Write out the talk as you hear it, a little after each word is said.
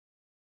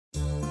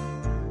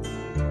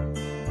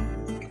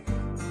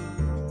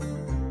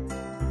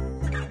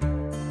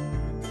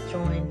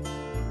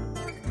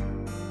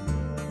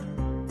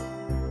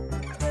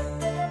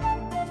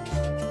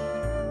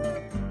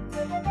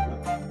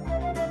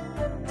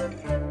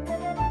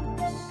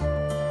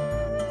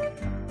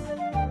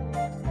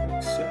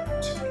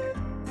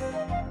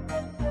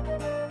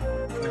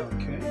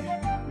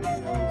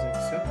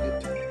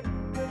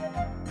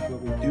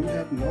You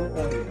have no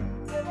audio.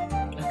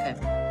 Okay.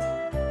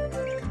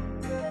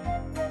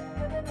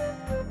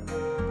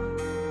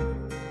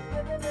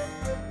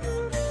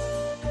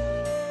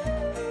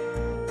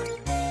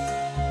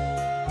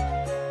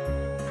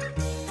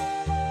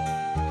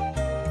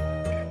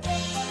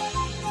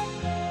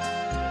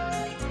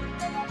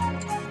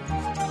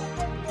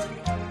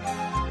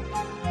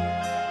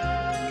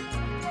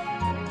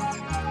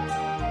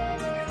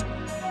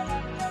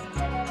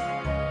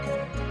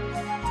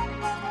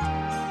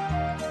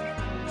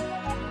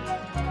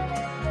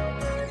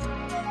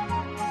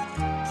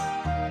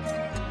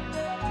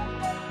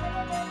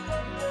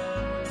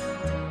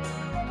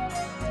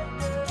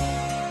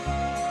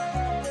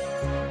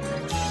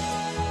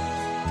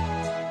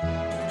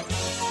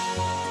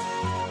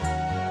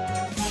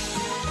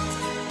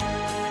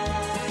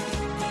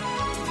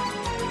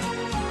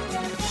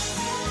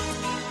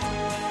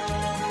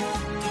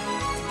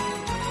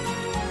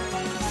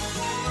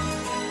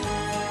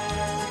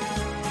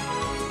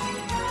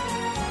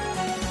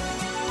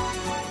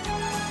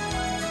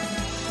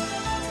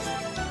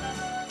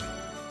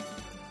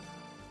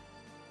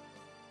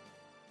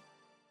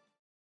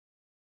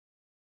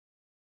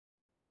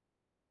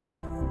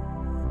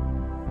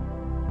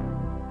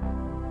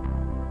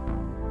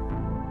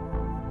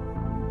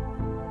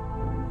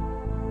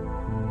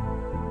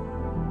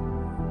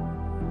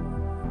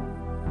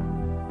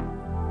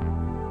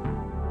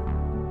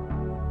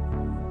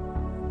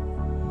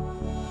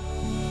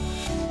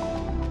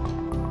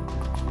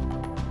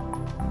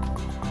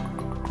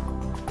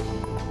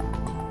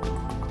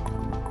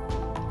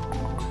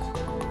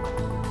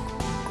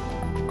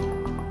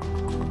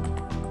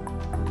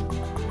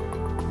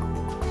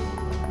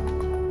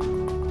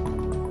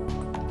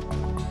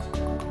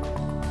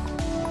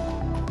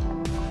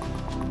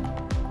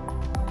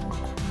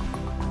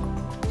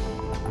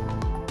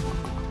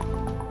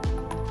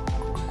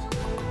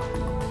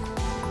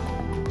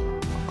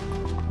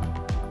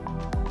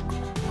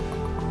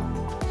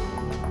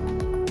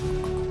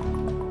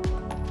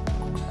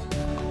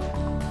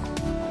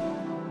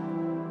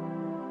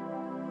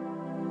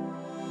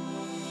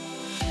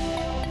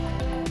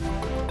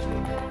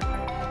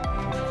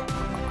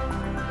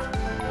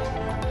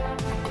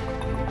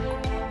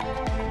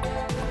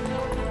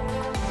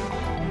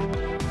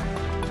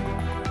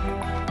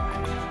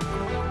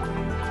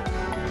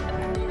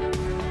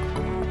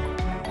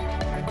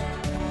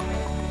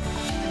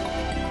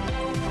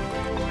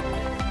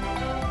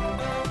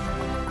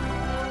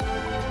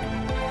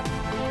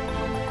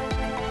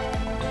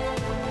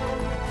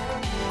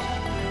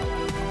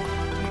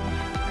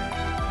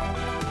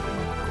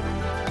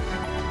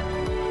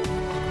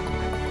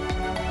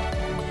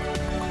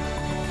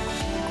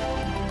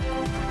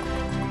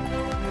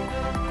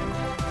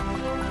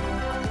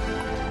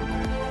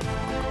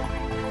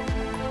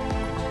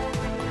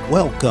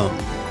 Welcome.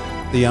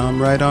 The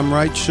I'm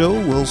Right show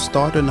will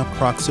start in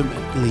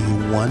approximately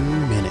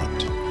 1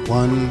 minute.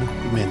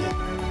 1 minute.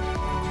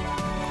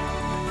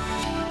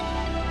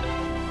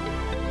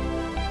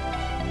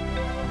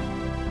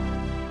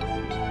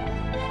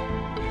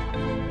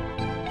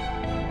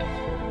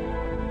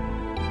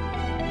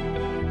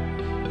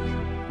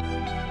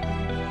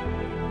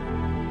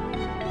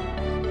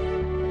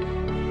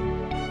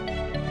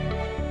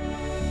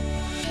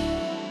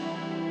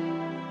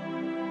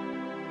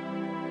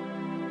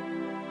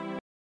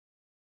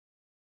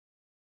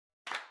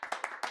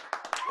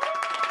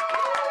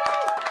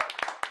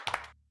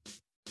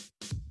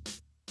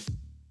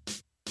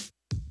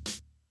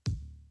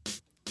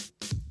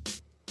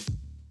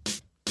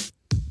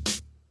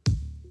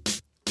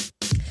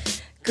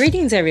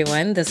 Greetings,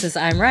 everyone. This is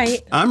I'm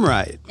Right. I'm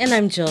Right. And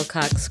I'm Jill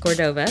Cox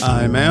Cordova.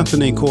 I'm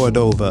Anthony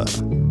Cordova.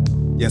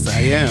 Yes,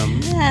 I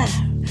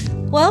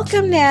am.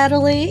 Welcome,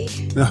 Natalie.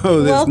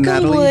 Oh, welcome,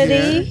 Natalie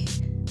Woody. Here.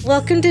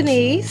 Welcome,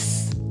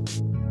 Denise.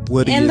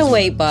 Woody and the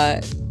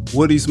Waitbot.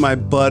 Woody's my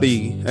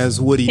buddy,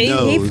 as Woody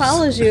knows. He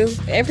follows you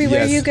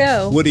everywhere you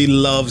go. Woody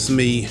loves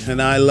me,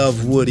 and I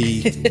love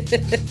Woody.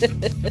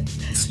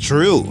 It's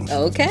true.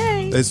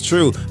 Okay. It's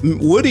true.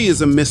 Woody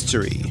is a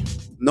mystery.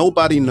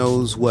 Nobody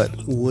knows what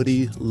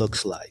Woody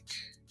looks like.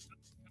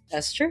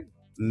 That's true.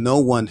 No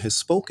one has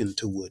spoken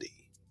to Woody.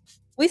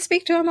 We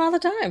speak to him all the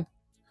time.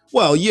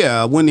 Well,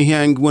 yeah, when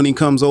he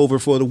comes over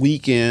for the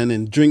weekend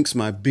and drinks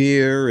my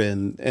beer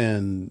and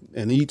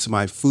eats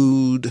my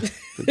food.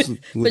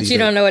 But you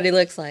don't know what he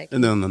looks like.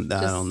 No,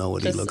 I don't know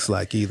what he looks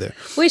like either.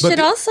 We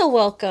should also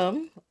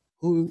welcome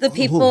the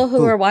people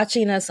who are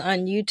watching us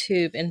on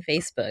YouTube and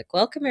Facebook.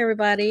 Welcome,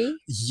 everybody.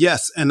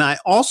 Yes, and I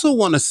also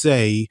want to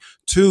say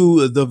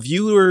to the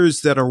viewers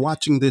that are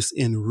watching this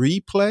in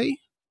replay,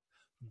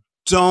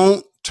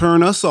 don't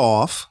turn us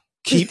off.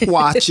 Keep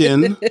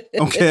watching,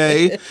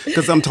 okay?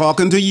 Because I'm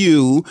talking to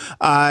you.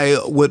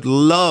 I would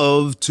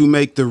love to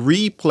make the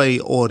replay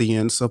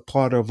audience a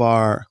part of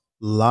our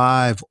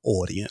live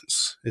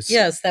audience.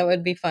 Yes, that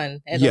would be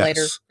fun at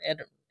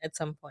at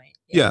some point.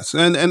 Yes,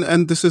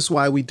 and this is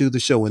why we do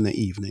the show in the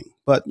evening.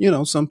 But,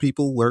 some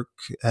people work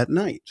at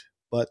night.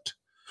 But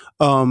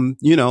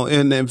You know,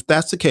 and if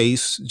that's the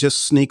case,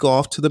 just sneak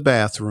off to the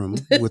bathroom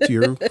with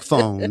your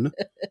phone.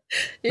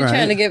 You're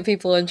trying to get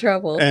people in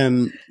trouble.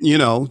 And, you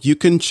know, you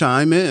can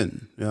chime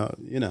in.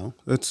 You know,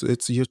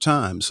 it's your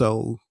time.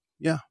 So,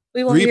 yeah.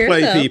 We won't Replay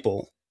hear them.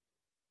 people.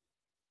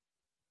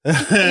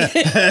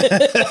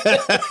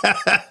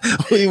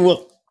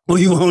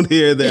 We won't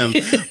hear them.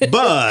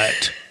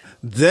 But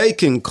they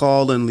can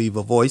call and leave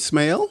a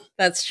voicemail.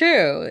 That's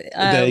true.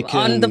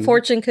 On the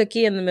fortune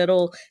cookie in the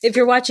middle, if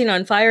you're watching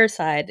on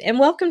Fireside, and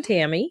welcome,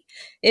 Tammy.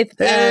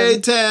 Hey,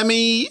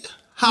 Tammy,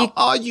 how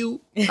are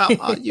you? How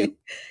are you?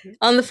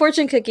 On the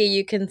fortune cookie,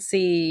 you can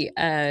see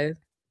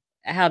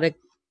how to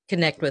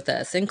connect with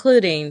us,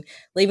 including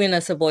leaving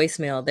us a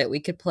voicemail that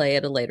we could play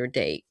at a later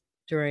date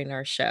during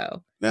our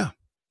show. Yeah,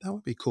 that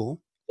would be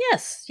cool.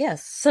 Yes,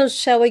 yes. So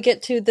shall we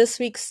get to this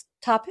week's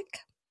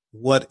topic?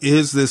 What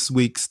is this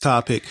week's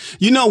topic?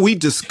 You know, we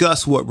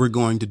discuss what we're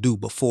going to do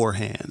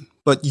beforehand,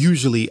 but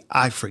usually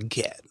I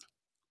forget.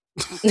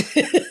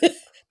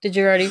 Did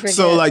you already forget?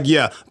 So, like,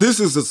 yeah, this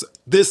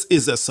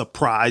is a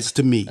surprise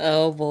to me.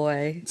 Oh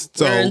boy,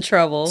 we're in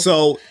trouble.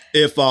 So,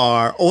 if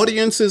our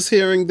audience is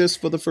hearing this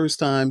for the first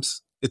time,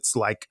 it's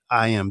like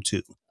I am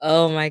too.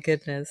 Oh my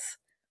goodness.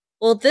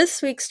 Well,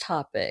 this week's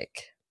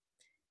topic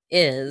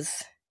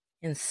is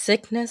in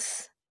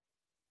sickness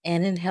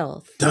and in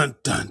health. Dun,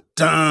 dun,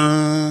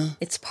 dun.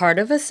 It's part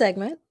of a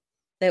segment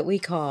that we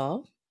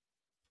call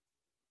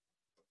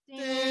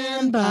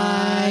Stand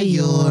by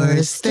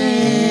your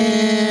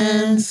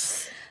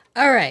stance.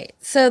 All right.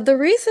 So the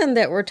reason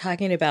that we're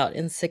talking about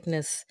in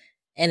sickness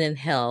and in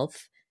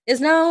health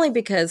is not only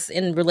because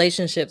in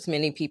relationships,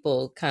 many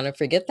people kind of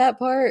forget that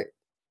part.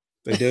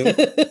 They do.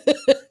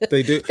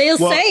 They do. They'll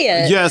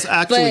say it. Yes,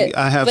 actually,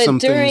 I have some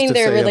things to say about that. But during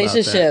their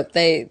relationship,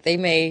 they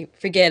may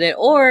forget it,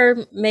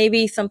 or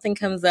maybe something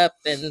comes up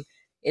and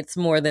it's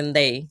more than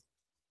they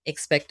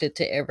expected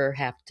to ever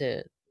have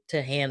to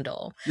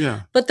handle.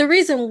 Yeah. But the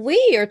reason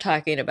we are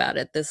talking about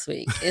it this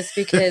week is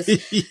because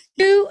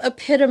you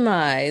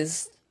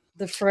epitomized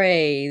the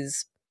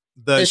phrase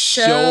the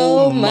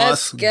show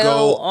must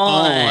go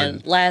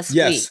on last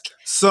week.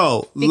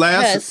 So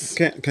last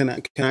can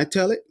I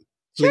tell it?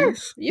 Sure.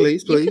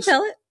 Please. You can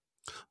tell it.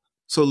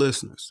 So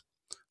listeners,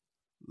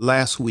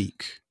 last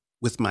week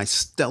with my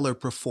stellar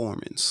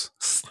performance,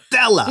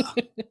 I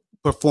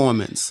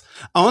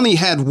only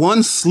had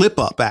one slip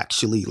up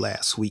actually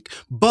last week,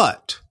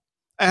 but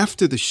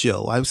after the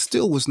show, I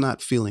still was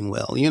not feeling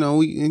well. You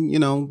know,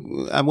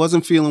 I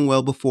wasn't feeling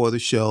well before the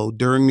show,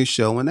 during the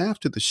show, and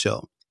after the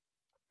show.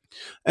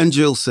 And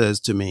Jill says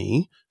to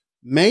me,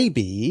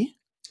 maybe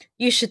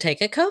you should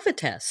take a COVID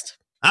test.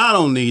 I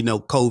don't need no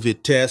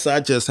COVID test. I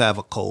just have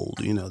a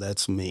cold. You know,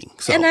 that's me.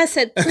 So. And I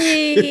said,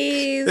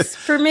 please,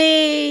 for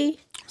me.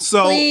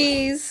 So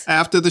please.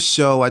 After the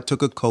show, I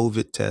took a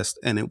COVID test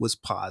and it was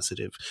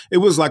positive. It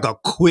was like a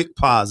quick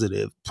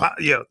positive.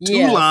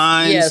 Two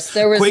lines. Yes,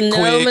 there was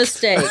quick.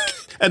 Mistake.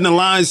 And the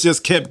lines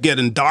just kept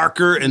getting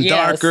darker and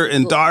darker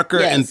and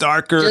darker and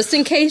darker. Just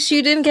in case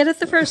you didn't get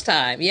it the first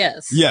time.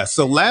 Yes. Yes.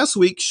 So last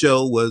week's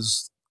show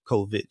was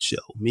COVID show.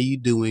 Me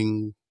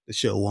doing the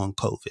show on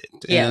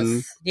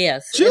COVID.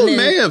 Yes. Jill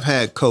may have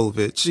had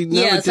COVID. She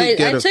never did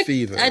get a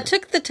fever. I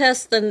took the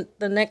test the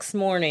next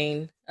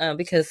morning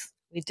because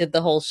we did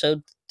the whole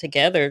show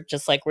together,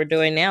 just like we're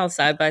doing now,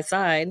 side by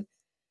side.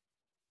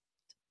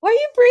 Why are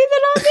you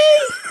breathing on me?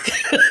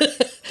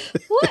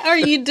 What are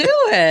you doing?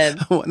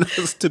 I want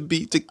us to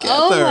be together.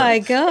 Oh my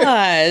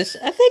gosh.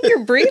 I think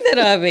you're breathing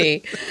on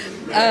me.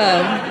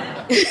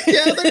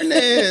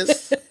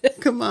 Togetherness.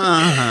 Come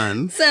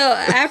on. So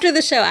after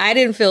the show, I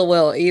didn't feel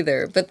well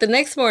either. But the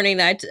next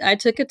morning, I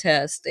took a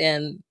test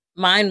and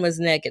mine was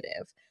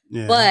negative.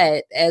 Yeah.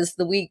 But as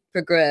the week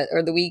progressed,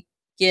 or the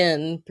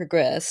weekend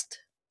progressed,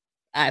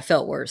 I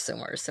felt worse and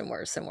worse and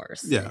worse and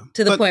worse. Yeah.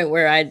 To the point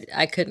where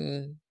I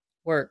couldn't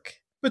work.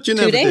 But you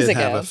never did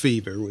have a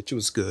fever, which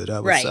was good.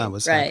 I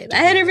was right. I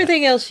had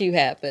everything else you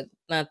had, but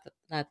not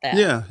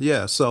that.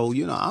 Yeah. So,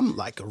 you know, I'm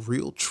like a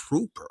real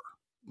trooper.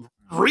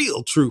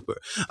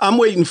 I'm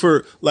waiting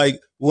for like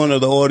one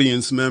of the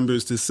audience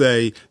members to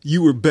say,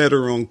 you were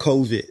better on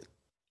COVID.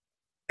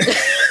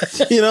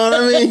 You know what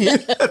I mean?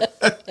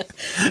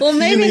 Well,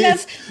 maybe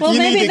that's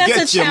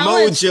a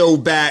challenge. Your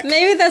mojo back.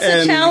 Maybe that's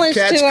a challenge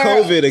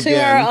to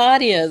our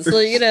audience. So,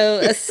 you know,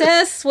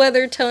 assess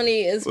whether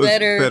Tony is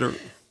better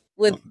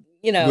with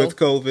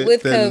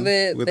COVID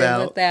than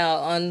without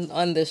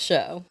on this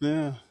show.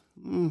 Yeah.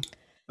 I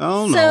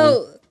don't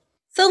know.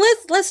 So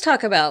let's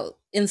talk about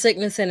in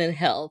sickness and in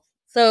health.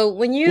 So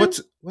when you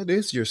what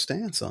is your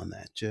stance on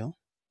that, Jill?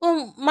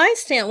 Well, my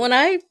stance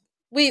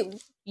we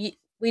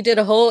did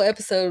a whole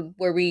episode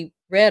where we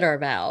read our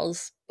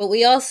vows, but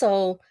we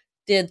also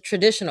did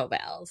traditional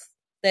vows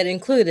that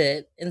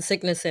included in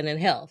sickness and in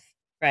health,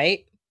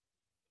 right?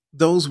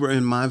 Those were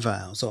in my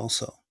vows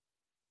also.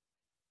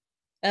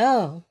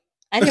 Oh,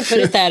 I didn't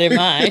put that in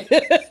mine.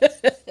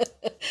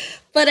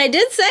 But I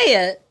did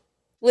say it.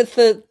 with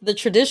the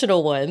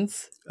traditional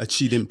ones.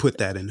 She didn't put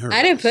that in hers.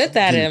 I didn't put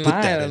that in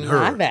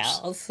my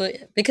vows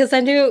because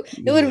I knew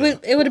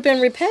it would have been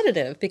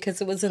repetitive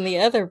because it was in the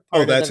other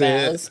part of the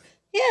vows.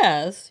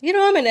 Yes,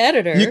 I'm an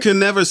editor. You can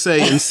never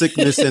say in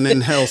sickness and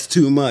in health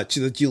too much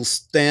that you'll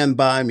stand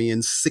by me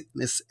in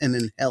sickness and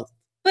in health.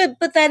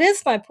 But that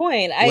is my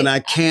point. When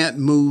I can't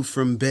move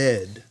from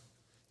bed,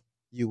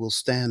 you will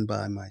stand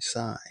by my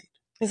side.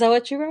 Is that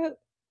what you wrote?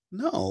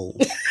 No,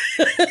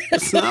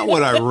 that's not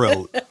what I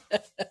wrote.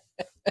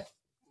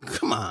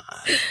 Come on.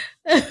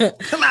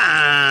 Come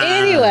on.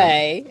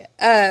 Anyway,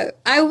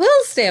 I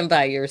will stand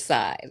by your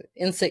side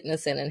in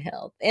sickness and in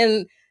health.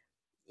 And,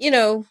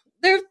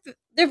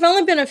 there've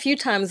only been a few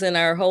times in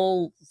our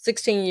whole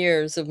 16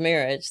 years of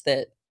marriage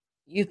that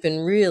you've been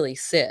really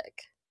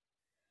sick.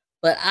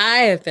 But I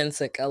have been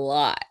sick a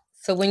lot.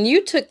 So when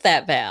you took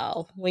that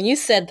vow, when you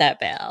said that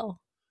vow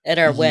at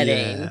our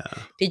wedding,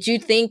 did you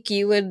think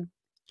you would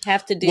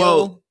have to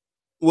deal?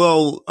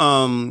 Well,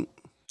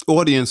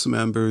 audience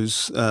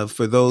members,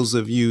 for those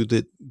of you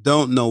that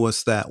don't know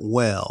us that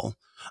well,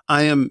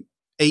 I am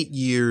 8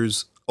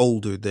 years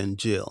older than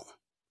Jill.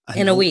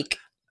 In a week.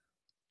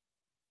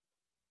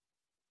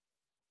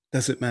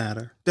 Does it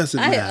matter? Does it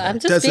matter? I'm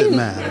just being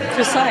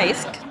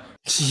precise.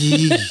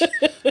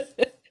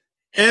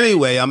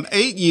 Anyway, I'm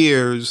 8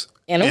 years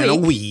and a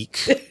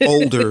week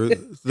older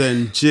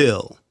than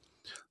Jill.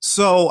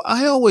 So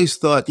I always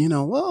thought,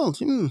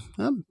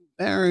 I'm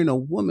marrying a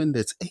woman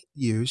that's 8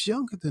 years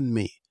younger than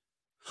me.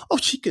 Oh,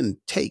 she can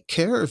take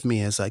care of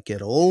me as I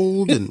get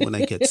old and when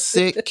I get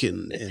sick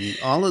and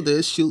all of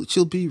this.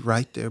 She'll be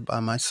right there by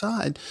my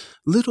side.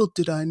 Little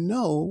did I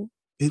know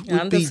it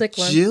would be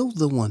Jill,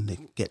 the one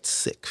that gets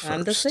sick first.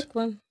 I'm the sick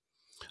one.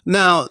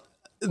 Now,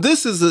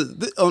 this is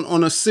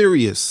on a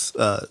serious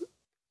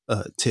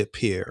tip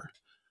here.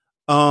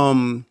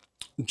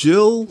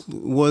 Jill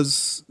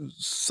was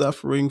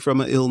suffering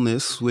from an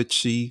illness which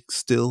she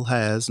still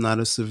has, not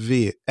as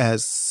severe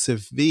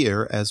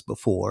as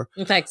before.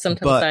 In fact,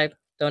 sometimes I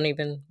don't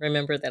even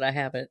remember that I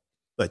have it.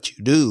 But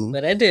you do.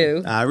 But I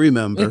do. I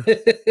remember.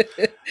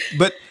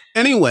 But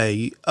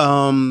anyway,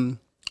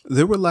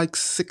 there were like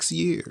 6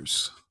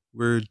 years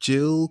where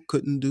Jill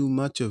couldn't do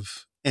much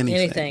of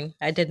anything.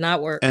 I did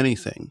not work.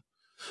 Anything.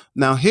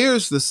 Now,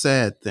 here's the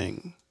sad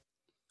thing.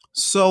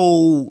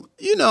 So,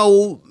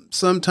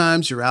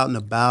 sometimes you're out and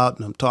about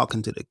and I'm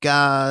talking to the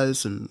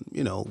guys and,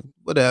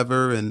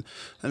 whatever. And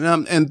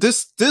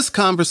this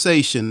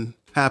conversation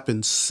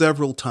happened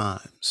several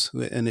times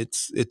and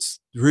it's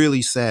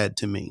really sad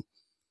to me.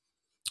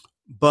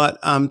 But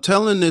I'm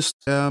telling this,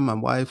 my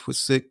wife was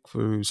sick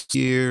for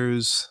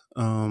years.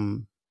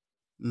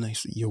 And they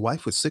said, your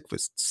wife was sick for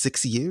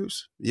 6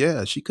 years?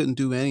 Yeah, she couldn't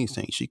do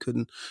anything. She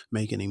couldn't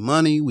make any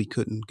money. We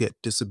couldn't get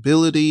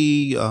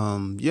disability.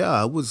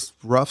 Yeah, it was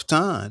a rough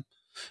time.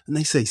 And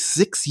they say,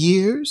 6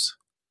 years?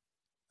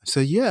 I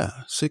said,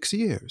 yeah, 6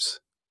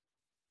 years.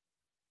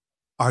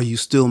 Are you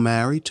still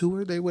married to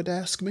her? They would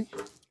ask me.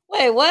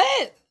 Wait,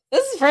 what?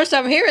 This is the first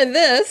time hearing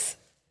this.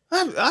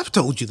 I've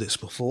told you this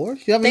before.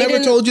 I've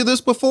never told you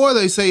this before.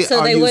 They say,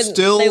 so they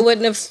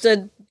wouldn't have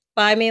stood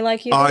by me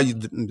like you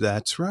did?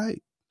 That's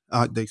right.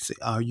 They say,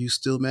 are you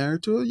still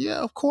married to her? Yeah,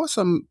 of course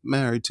I'm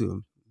married to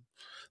him.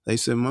 They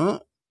said,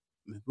 well,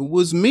 if it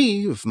was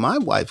me, if my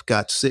wife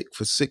got sick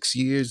for 6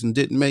 years and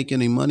didn't make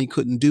any money,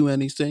 couldn't do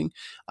anything,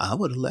 I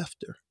would have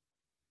left her.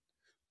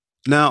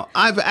 Now,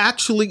 I've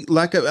actually,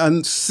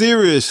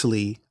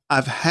 seriously,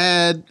 I've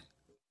had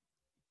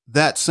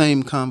that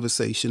same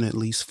conversation at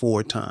least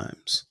 4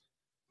 times.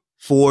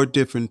 4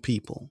 different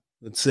people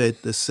that said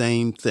the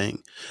same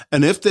thing.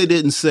 And if they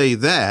didn't say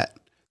that,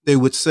 they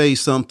would say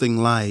something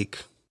like,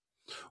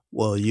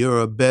 well, you're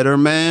a better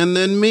man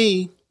than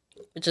me.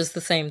 Which is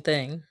the same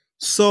thing.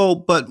 So,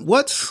 but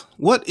what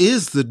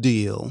is the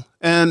deal?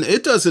 And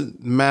it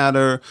doesn't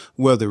matter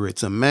whether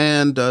it's a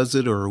man does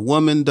it or a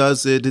woman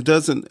does it. It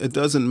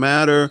doesn't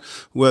matter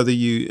whether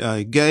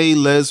you gay,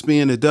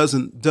 lesbian. It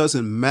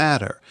doesn't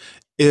matter.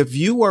 If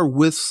you are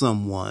with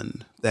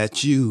someone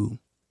that you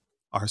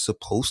are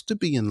supposed to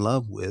be in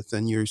love with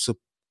and you're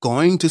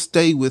going to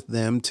stay with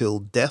them till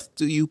death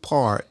do you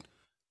part,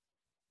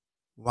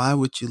 why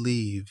would you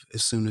leave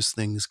as soon as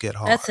things get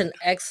hard? That's an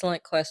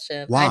excellent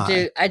question.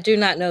 Why? I do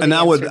not know. And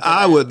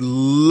I would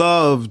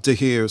love to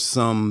hear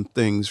some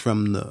things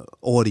from the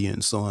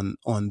audience on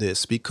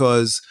this,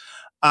 because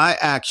I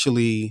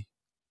actually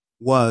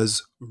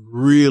was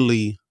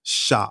really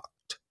shocked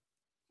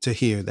to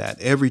hear that.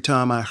 Every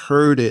time I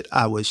heard it,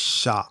 I was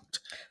shocked,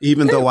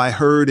 even though I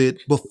heard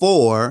it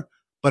before.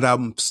 But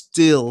I'm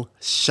still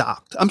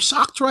shocked. I'm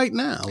shocked right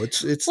now.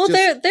 It's well,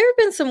 there have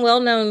been some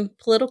well-known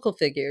political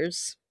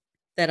figures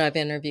that I've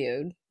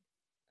interviewed.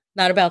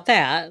 Not about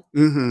that.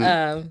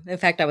 Mm-hmm. In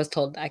fact, I was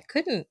told I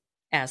couldn't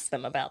ask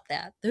them about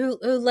that. Who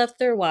left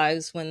their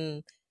wives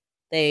when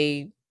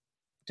they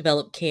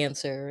developed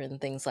cancer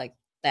and things like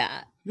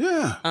that.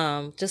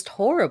 Yeah. Just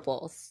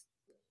horrible.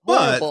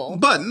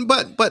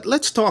 But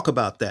let's talk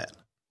about that.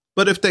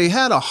 But if they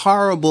had a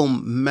horrible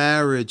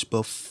marriage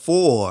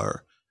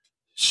before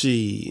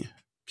she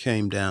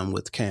came down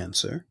with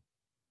cancer,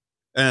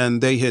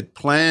 and they had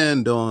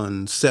planned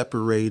on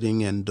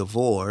separating and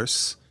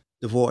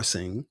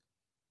divorcing.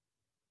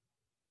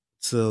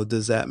 So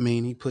does that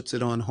mean he puts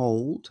it on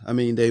hold? I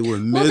mean, they were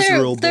Well,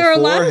 miserable there are a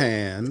lot of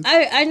beforehand.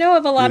 I know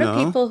of a lot You of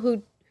know? people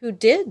who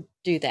did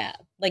do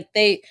that. Like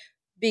they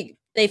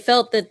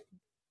felt that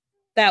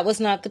that was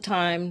not the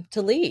time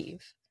to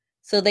leave.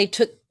 So they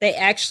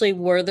actually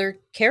were their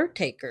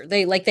caretaker.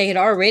 They had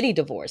already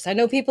divorced. I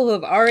know people who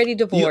have already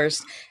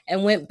divorced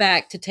and went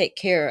back to take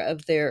care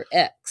of their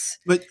ex.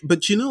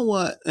 But you know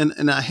what?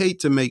 And I hate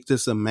to make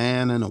this a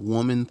man and a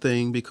woman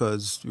thing,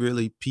 because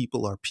really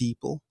people are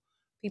people.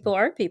 People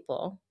are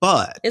people.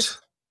 But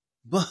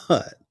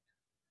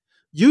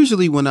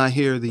usually when I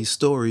hear these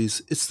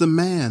stories, it's the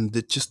man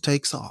that just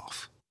takes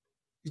off.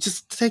 He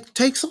just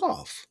takes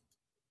off.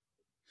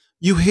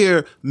 You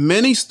hear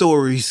many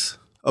stories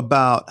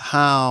about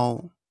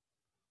how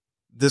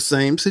the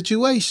same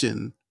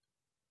situation,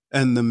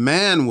 and the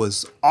man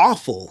was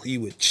awful. He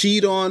would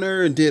cheat on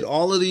her and did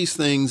all of these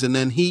things, and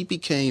then he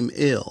became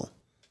ill.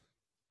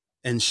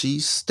 And she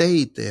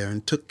stayed there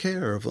and took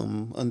care of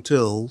him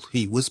until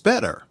he was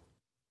better,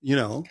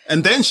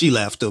 and then she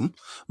left him.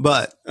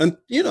 But,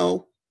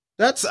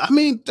 that's.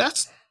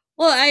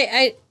 Well,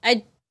 I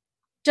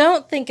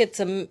don't think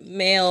it's a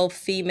male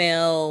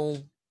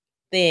female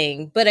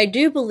thing, but I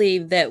do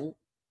believe that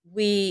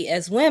we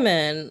as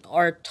women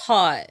are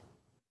taught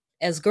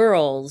as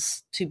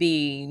girls to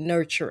be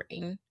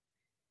nurturing.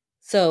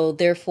 So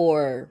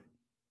therefore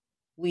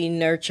we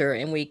nurture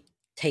and we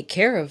take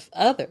care of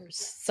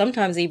others,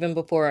 sometimes even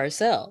before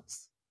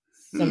ourselves,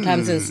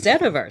 sometimes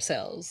instead of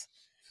ourselves.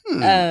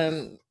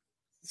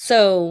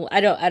 So I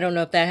don't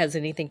know if that has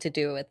anything to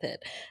do with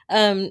it.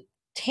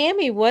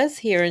 Tammy was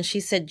here and she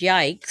said,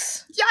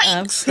 "Yikes!"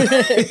 Yikes!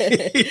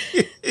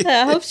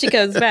 I hope she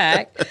comes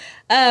back.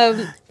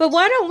 But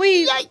why don't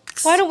we?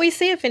 Yikes. Why don't we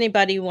see if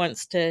anybody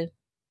wants to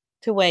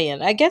weigh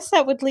in? I guess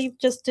that would leave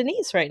just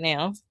Denise right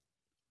now.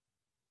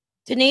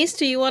 Denise,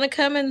 do you want to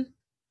come and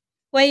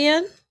weigh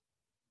in?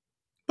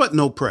 But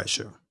no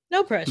pressure.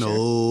 No pressure.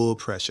 No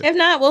pressure. If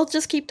not, we'll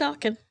just keep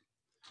talking.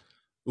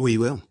 We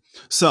will.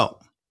 So,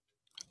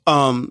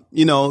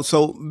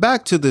 so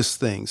back to this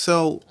thing.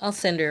 So I'll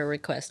send her a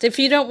request. If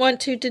you don't want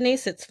to,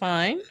 Denise, it's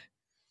fine.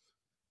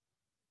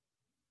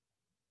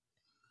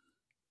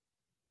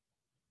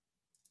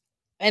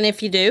 And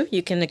if you do,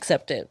 you can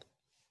accept it.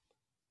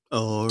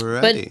 All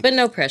right. But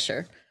no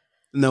pressure.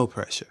 No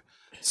pressure.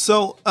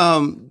 So,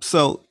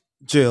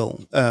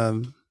 Jill,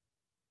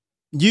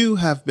 you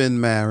have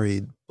been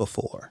married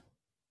before.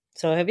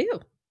 So have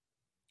you.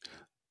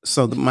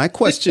 So my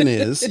question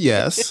is,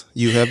 yes,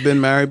 you have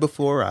been married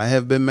before. I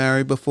have been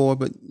married before,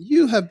 but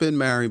you have been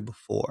married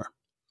before.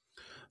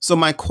 So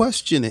my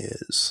question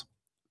is,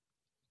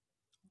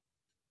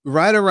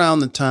 right around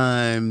the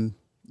time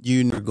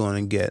you were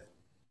going to get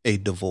a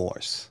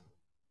divorce,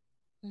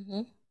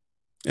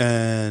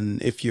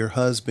 and if your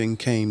husband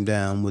came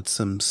down with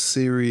some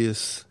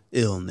serious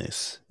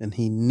illness and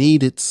he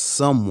needed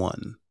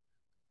someone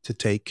to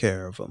take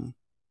care of him,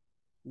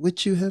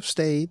 would you have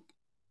stayed?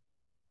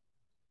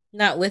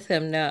 Not with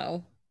him,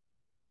 no.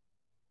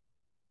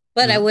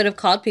 But I would have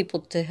called people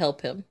to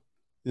help him.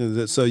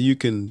 So you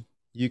can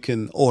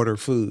order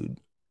food.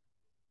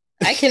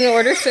 I can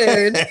order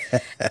food.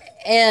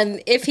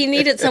 And if he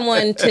needed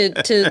someone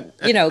to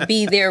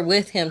be there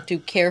with him to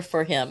care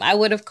for him, I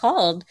would have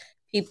called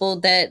people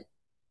that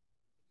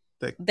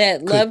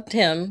loved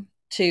him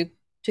to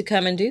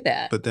come and do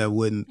that. But that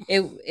wouldn't.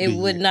 It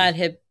would not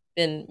have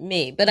been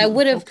me. But I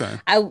would have. Okay.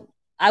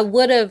 I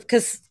would have,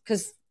 because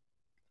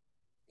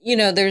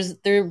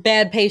they're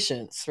bad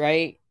patients,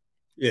 right?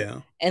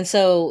 Yeah. And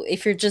so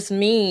if you're just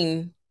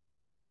mean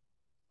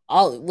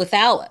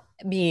without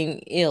being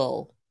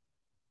ill,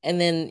 and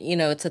then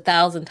it's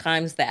 1,000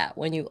 times that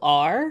when you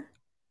are,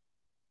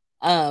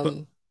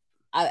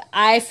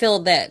 I feel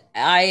that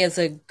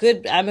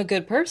I'm a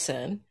good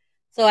person,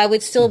 so I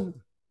would still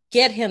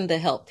get him the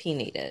help he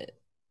needed,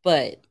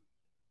 but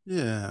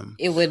yeah,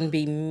 it wouldn't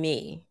be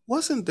me.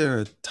 Wasn't there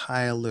a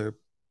Tyler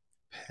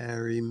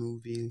Perry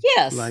movie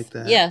like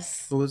that?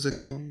 Yes. What was it?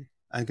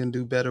 I Can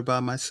Do Better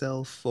by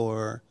Myself,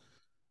 or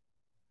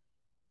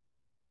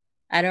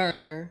I don't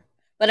remember.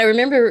 But I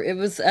remember it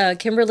was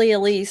Kimberly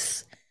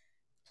Elise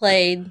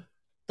played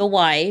the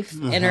wife,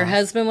 and her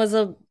husband was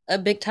a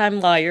big-time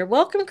lawyer.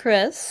 Welcome,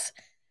 Chris.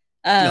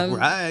 All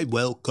right,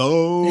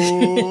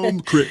 welcome,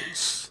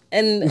 Chris.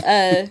 And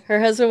her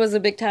husband was a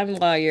big-time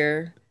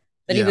lawyer,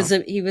 but he was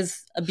abusive. He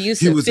was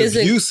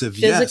abusive,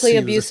 physically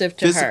abusive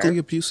to her. Physically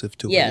abusive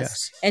to her,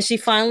 yes. And she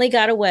finally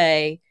got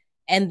away,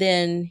 and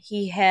then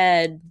he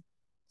had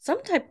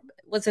some type.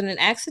 Was it an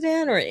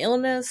accident or an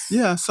illness?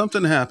 Yeah,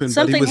 something happened,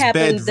 but he was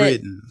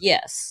bedridden.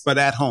 Yes. But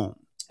at home.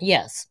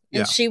 Yes.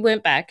 And she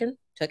went back and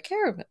took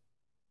care of him.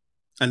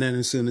 And then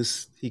as soon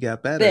as he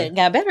got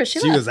better,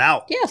 she was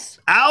out. Yes.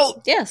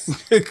 Out. Yes.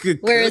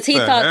 Whereas he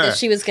thought that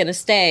she was going to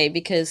stay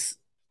because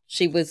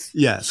she was.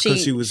 Yes,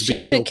 because she was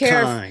being so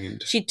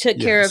kind. She took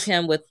care of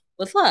him with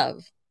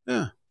love.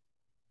 Yeah.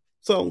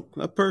 So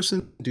a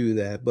person do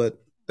that,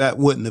 but that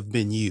wouldn't have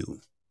been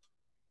you.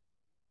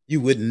 You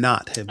would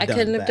not have I done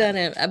couldn't have done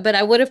that. it, but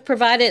I would have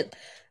provided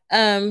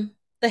the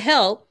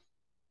help.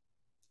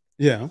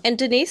 Yeah. And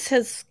Denise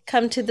has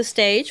come to the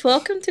stage.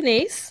 Welcome,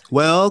 Denise.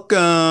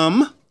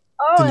 Welcome.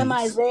 Oh, am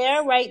I Denise.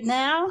 there right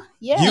now?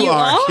 Yeah. You You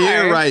are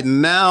here are. right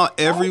now.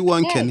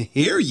 Everyone Okay. can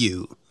hear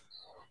you.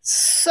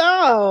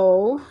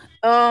 So,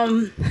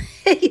 I've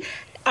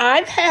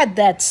had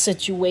that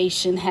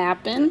situation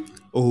happen,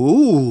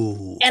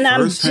 Ooh, and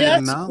I'm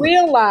first-hand just knowledge.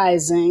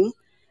 realizing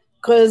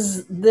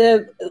because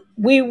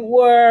we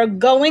were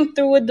going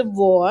through a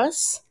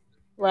divorce,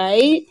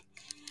 right?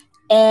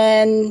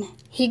 And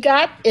he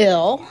got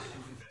ill.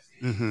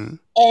 Mm-hmm.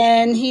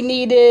 And he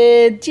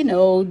needed,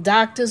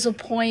 doctor's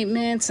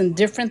appointments and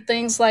different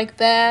things like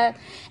that.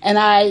 And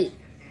I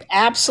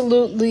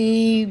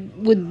absolutely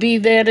would be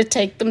there to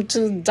take them to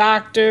the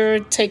doctor,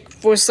 take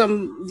for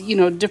some,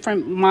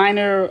 different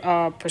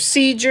minor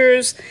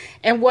procedures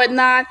and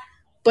whatnot.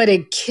 But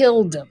it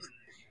killed him.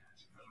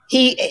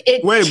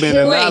 It Wait a minute.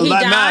 killed. Wait, he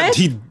died?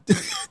 He,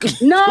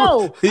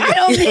 No, I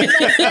don't mean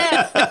like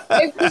that.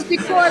 It was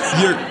because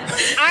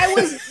I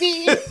was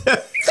being.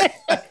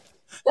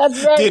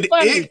 That's very Did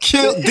funny. it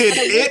kill? Did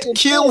it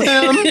kill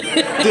him? Did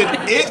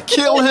it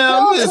kill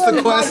him? Is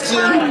the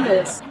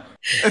question.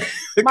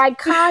 My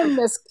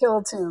kindness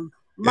killed him.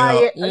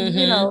 Yeah,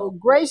 My,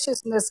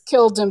 graciousness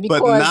killed him but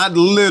because not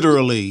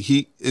literally.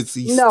 He's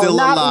no, still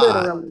not alive.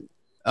 literally.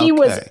 He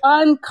was Okay.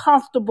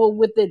 uncomfortable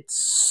with it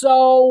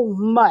so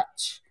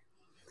much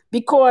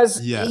because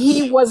Yes.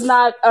 he was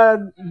not a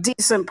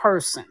decent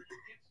person.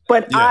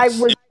 But I Yes.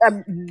 was,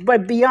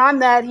 but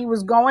beyond that, he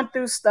was going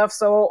through stuff.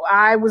 So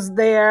I was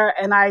there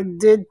and I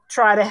did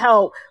try to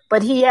help.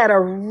 But he had a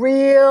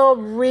real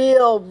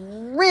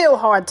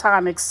hard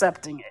time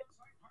accepting it.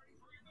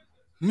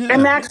 Yeah.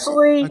 And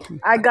actually,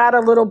 I got a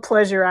little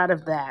pleasure out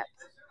of that.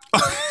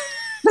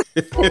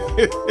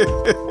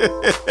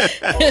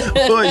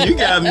 Boy, you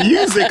got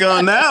music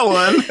on that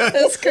one.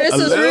 This Chris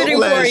is rooting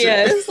for you.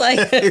 It's like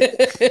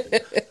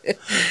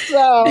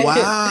So,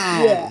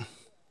 wow. Yeah.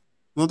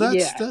 Well,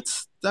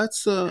 that's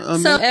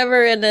so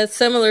ever in a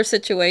similar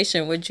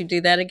situation, would you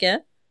do that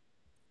again?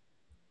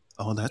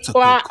 Oh, that's a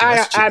Well, good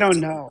question. I don't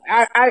know.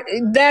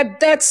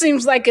 That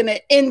seems like an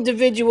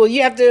individual.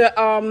 You have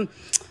to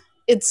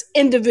it's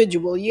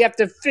individual. You have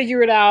to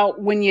figure it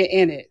out when you're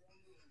in it.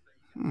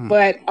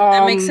 But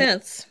That makes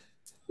sense.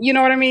 You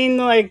know what I mean?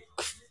 Like,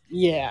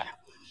 yeah.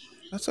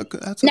 That's a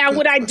good. Now,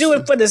 would I do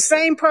it for the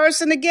same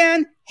person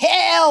again?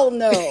 Hell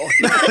no. Hell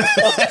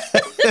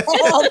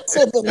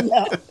to the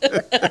no.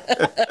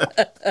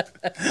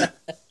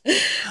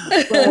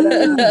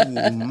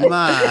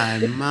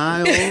 My,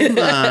 oh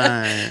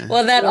my.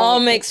 Well, that all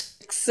makes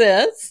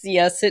sense.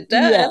 Yes, it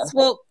does. Yeah.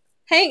 Well,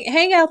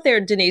 hang out there,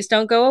 Denise.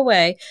 Don't go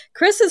away.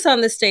 Chris is on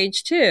the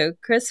stage too.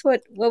 Chris,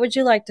 what would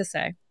you like to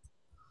say?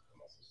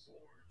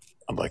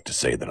 I'd like to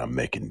say that I'm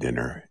making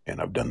dinner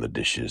and I've done the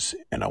dishes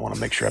and I want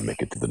to make sure I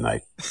make it through the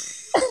night.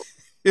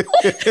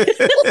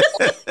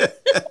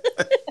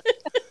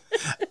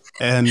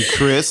 And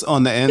Chris,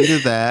 on the end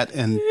of that,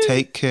 and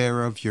take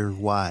care of your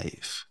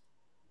wife.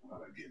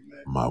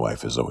 My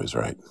wife is always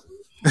right.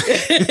 But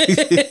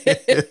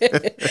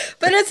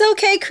it's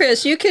okay,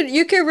 Chris. You can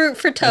root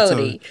for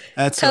Toady.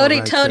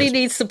 Toady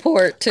needs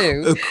support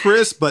too.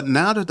 Chris, but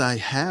now that I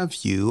have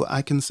you,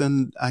 I can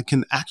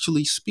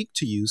actually speak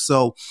to you.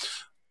 So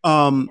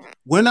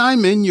when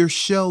I'm in your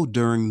show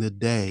during the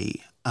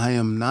day, I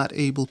am not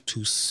able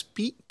to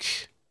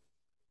speak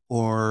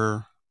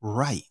or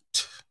write.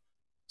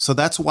 So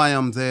that's why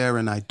I'm there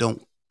and I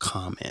don't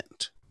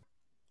comment.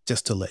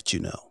 Just to let you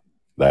know.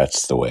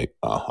 That's the way.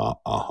 I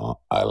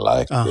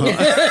like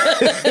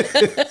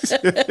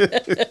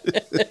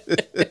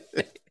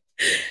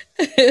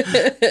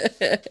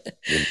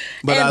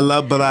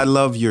But I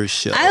love your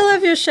show. I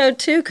love your show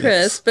too, Chris.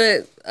 Yes.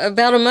 But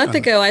about a month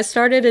ago, I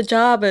started a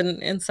job,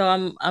 and so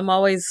I'm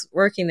always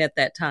working at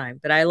that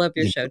time. But I love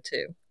your show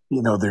too.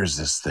 There's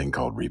this thing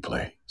called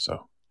replay.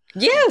 So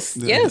yes.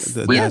 And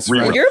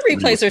your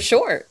replays are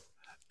short.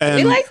 And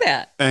we like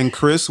that. And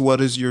Chris, what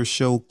is your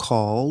show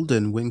called,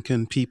 and when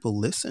can people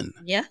listen?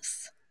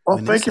 Yes. Well,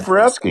 thank you for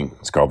asking.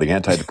 It's called The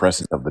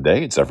Antidepressant of the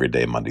Day. It's every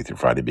day, Monday through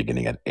Friday,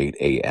 beginning at 8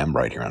 a.m.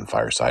 right here on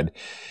Fireside.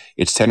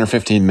 It's 10 or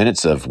 15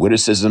 minutes of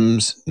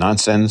witticisms,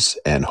 nonsense,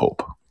 and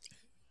hope.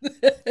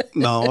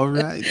 All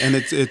right. And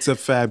it's a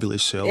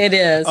fabulous show. It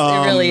is.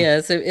 It really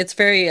is. It's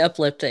very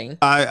uplifting.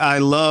 I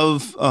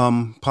love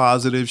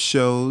positive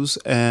shows,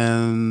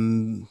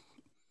 and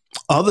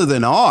other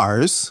than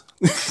ours,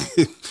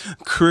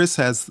 Chris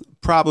has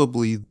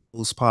probably the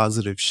most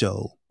positive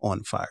show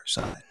on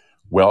Fireside.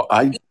 Well,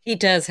 he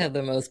does have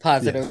the most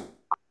positive.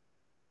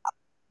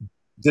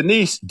 Yeah.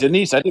 Denise,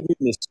 I didn't mean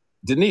this.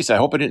 Denise, I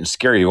hope I didn't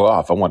scare you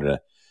off. I wanted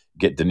to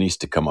get Denise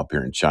to come up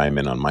here and chime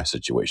in on my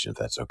situation, if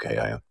that's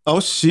okay.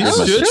 She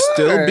should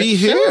still be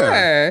here.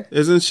 Sure.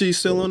 Isn't she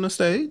still on the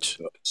stage?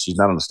 She's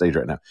not on the stage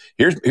right now.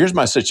 Here's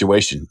my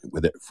situation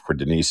with it for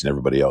Denise and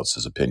everybody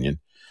else's opinion.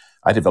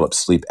 I developed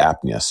sleep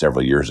apnea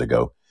several years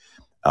ago.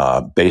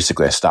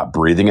 basically I stopped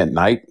breathing at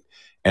night.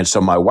 And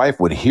so my wife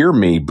would hear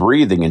me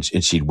breathing and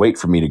she'd wait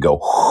for me to go,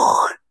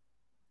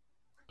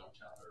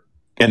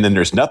 and then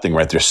there's nothing,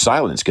 right? There's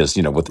silence because,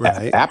 with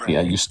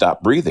apnea, you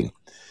stop breathing.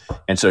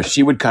 And so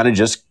she would kind of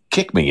just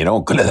kick me,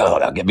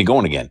 get me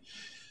going again.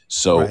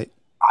 So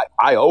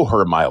I owe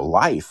her my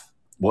life.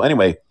 Well,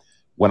 anyway,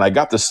 when I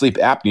got the sleep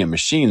apnea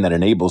machine that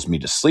enables me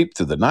to sleep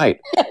through the night,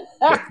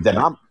 then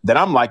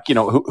I'm like,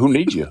 who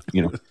needs you?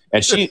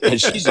 And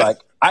she's like,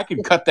 I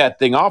can cut that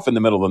thing off in the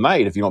middle of the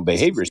night if you don't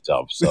behave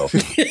yourself. So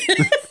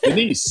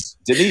Denise,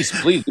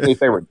 please do me a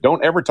favor.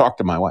 Don't ever talk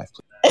to my wife.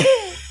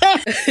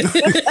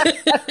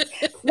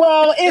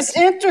 Well, it's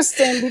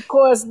interesting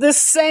because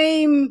this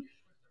same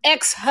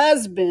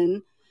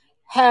ex-husband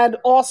had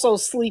also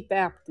sleep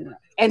apnea,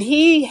 and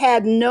he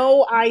had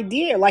no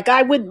idea. Like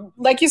I would,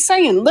 like you're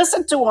saying,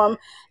 listen to him,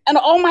 and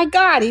oh my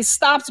God, he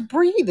stops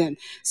breathing.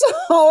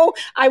 So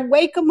I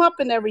wake him up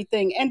and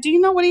everything. And do you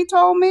know what he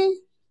told me?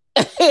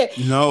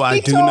 No,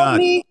 I do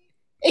not.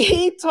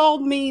 He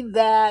told me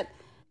that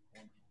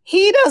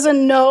he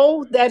doesn't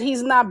know that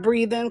he's not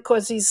breathing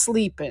because he's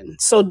sleeping.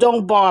 So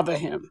don't bother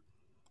him.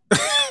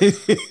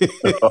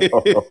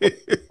 Oh,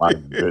 my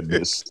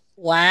goodness.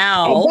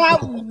 Wow.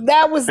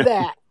 That was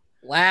that.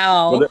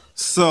 Wow.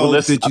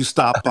 Did you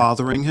stop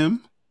bothering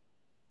him?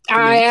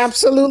 I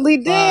absolutely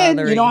did.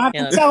 You don't have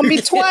to tell me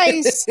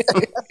twice.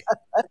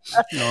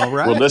 All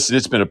right. Well, listen,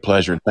 it's been a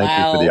pleasure. And thank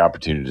you for the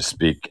opportunity to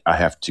speak. I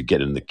have to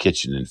get in the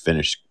kitchen and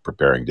finish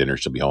preparing dinner.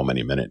 She'll be home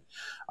any minute.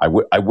 I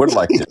would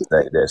like to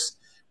say this.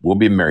 We'll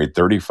be married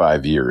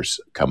 35 years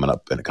coming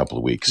up in a couple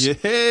of weeks.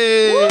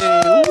 Yay!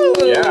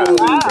 Yeah.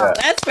 Wow.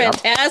 That's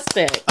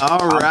fantastic.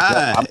 All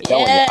right. I'm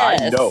telling you,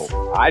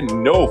 I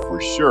know for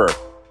sure.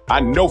 I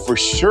know for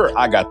sure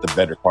I got the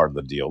better part of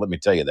the deal. Let me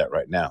tell you that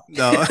right now.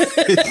 No.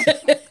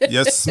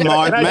 You're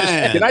smart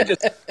man.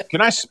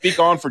 Can I speak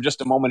on for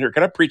just a moment here?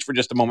 Can I preach for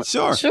just a moment?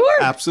 Sure.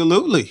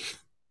 Absolutely.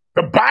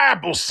 The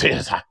Bible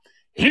says,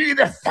 he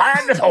that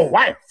findeth a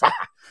wife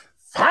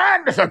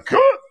findeth a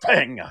good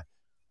thing.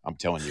 I'm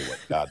telling you what,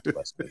 God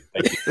bless me.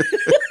 Thank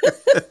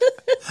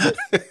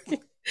you.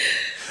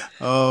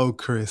 Oh,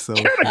 Chris. Oh,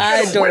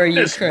 I adore you,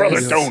 Chris. Brother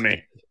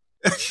Tony.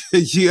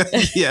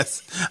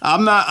 Yes.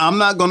 I'm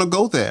not going to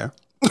go there.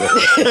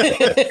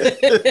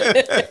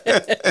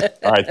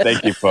 All right.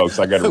 Thank you, folks.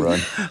 I got to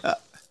run.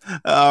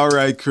 All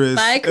right, Chris.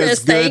 Bye, Chris.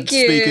 It's good Thank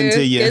you. Speaking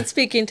to you. Good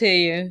speaking to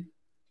you.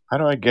 How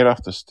do I get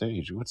off the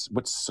stage? What's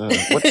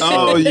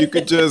Oh, you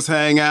could just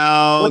hang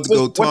out,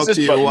 go talk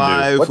to your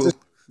wife.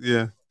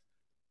 Yeah.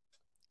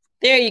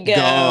 There you go.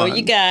 Gone.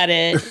 You got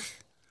it.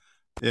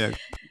 Yeah,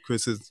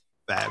 Chris is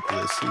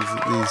fabulous. He's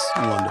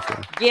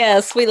wonderful.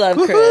 Yes, we love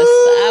Chris.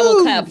 I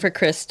will clap for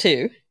Chris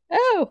too.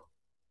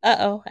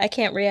 Oh, I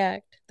can't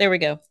react. There we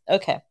go.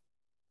 Okay.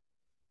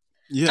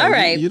 Yeah. All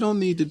right. You don't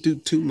need to do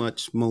too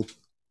much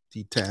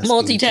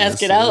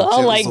multitasking.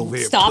 I'll like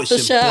stop the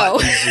show.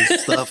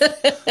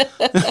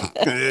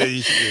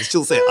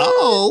 She'll say,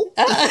 "Oh,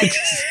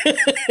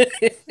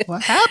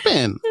 what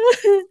happened?"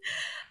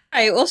 All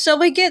right. Well, shall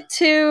we get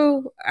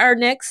to our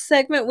next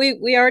segment?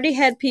 We already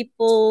had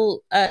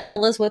people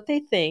tell us what they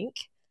think.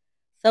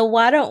 So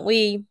why don't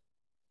we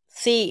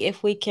see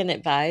if we can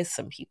advise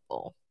some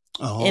people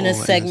in a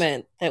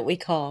segment that we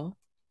call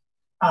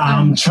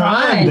I'm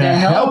trying to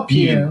help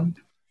you.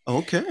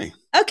 Okay.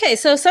 Okay.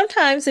 So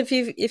sometimes if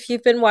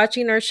you've been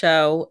watching our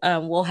show,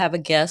 we'll have a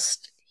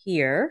guest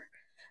here.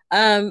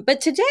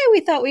 But today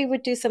we thought we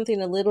would do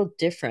something a little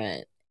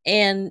different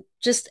and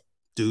just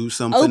do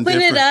something open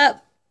different. it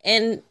up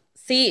and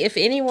see if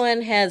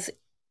anyone has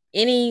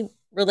any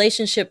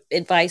relationship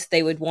advice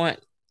they would want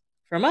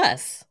from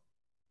us.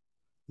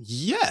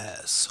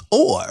 Yes.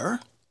 Or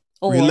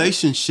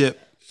relationship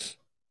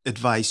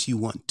advice you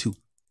want to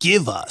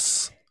give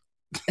us.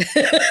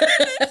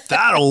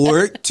 That'll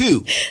work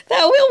too.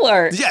 That will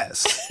work.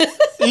 Yes.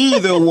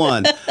 Either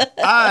one.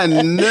 I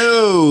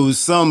know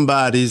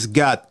somebody's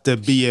got to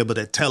be able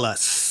to tell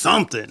us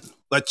something.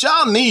 But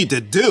y'all need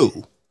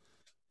to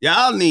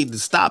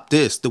stop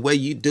this the way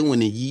you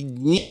doing it. You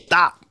need to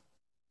stop.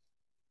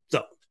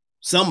 So,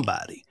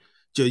 somebody.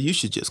 Joe, you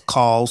should just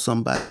call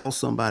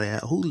somebody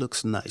out who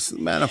looks nice.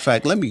 Matter of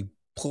fact, let me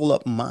pull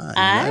up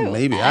mine.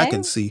 Maybe I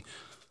can see.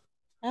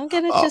 I'm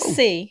going to just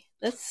see.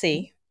 Let's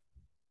see.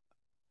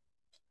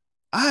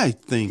 I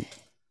think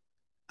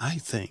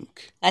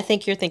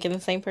you're thinking the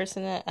same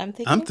person that I'm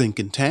thinking. I'm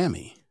thinking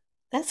Tammy.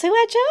 That's who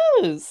I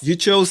chose. You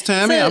chose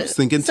Tammy? I was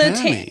thinking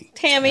Tammy.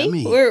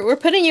 Tammy, we're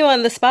putting you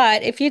on the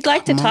spot. If you'd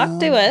like to talk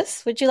to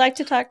us, would you like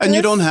to talk to us? And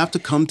you don't have to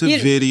come to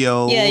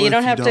video. Yeah, you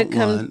don't have to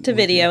come to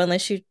video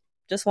unless you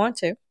just want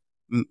to.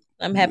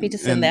 I'm happy to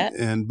send that.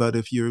 But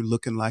if you're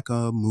looking like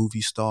a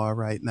movie star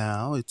right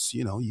now, it's,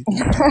 you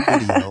can do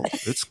video.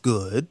 It's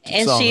good.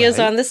 And she is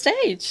on the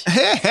stage.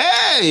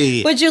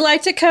 Hey! Would you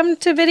like to come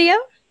to video?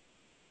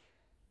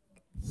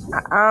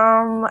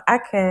 I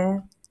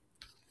can.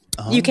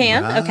 You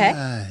can? Right.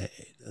 Okay.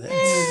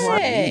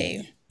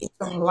 Hey. Get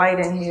some light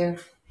in here.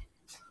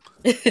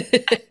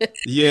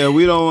 Yeah,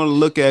 we don't want to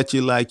look at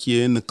you like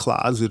you're in the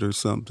closet or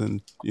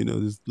something.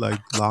 Just like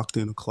locked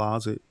in a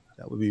closet.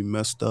 That would be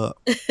messed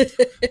up.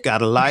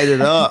 Gotta light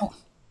it up.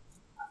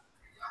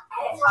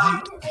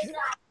 Light it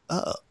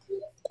up.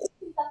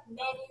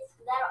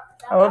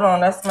 Hold on,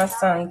 that's my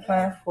son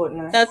playing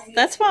Fortnite.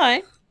 That's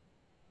fine.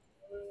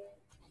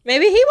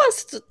 Maybe he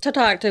wants to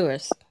talk to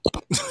us.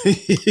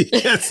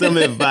 Get some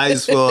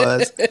advice for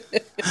us.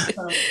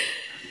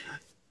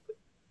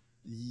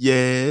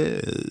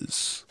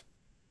 Yes.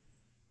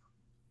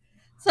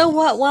 So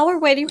while we're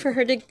waiting for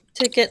her to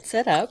get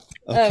set up,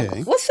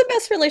 okay. What's the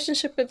best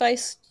relationship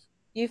advice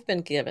you've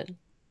been given?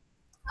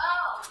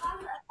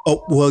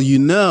 Oh, well,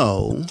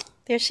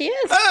 there she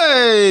is.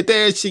 Hey,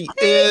 there she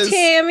is.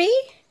 Hey, Tammy.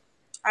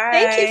 Hi.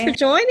 Thank you for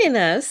joining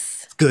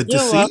us. Good to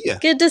see you.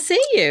 Good to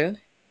see you.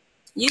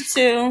 You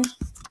too.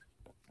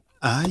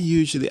 I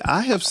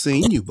have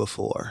seen you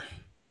before.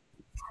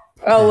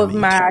 Oh, with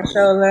my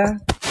shoulder.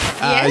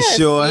 I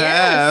sure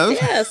have.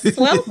 Yes,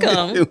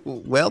 welcome.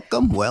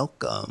 welcome.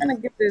 I'm gonna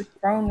get this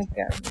phone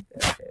together.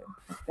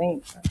 I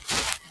think.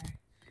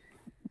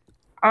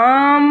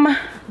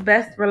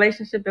 Best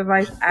relationship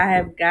advice I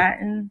have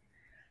gotten,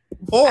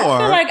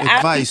 or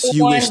advice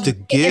you wish to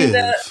give.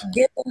 I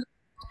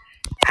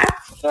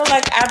feel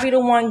like I'd be the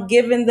one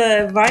giving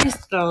the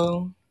advice,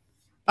 though.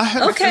 I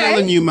had a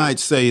feeling you might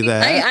say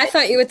that. I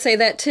thought you would say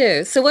that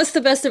too. So, what's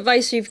the best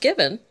advice you've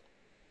given?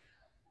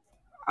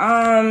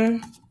 A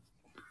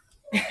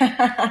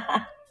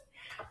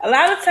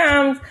lot of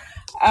times,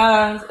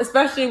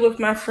 especially with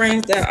my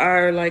friends that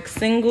are like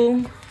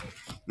single,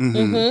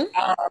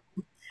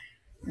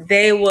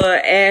 they will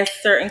ask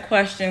certain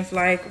questions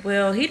like,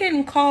 well, he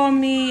didn't call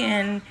me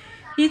and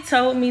he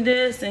told me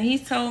this and he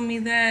told me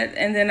that.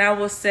 And then I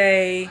will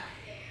say,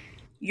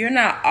 you're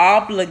not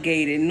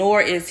obligated, nor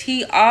is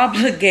he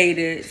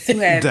obligated to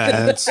have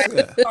a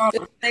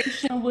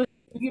conversation with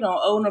you. You don't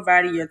owe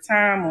nobody your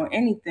time or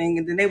anything.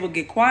 And then they will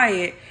get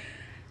quiet.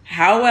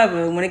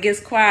 However, when it gets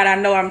quiet, I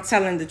know I'm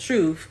telling the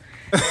truth.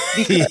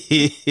 Because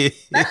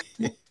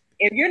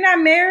if you're not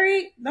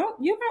married,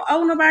 you don't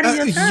owe nobody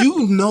your time.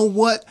 You know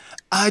what?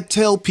 I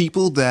tell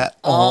people that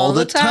all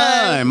the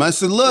time. I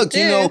said, look,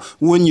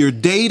 when you're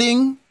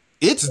dating,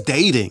 it's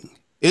dating.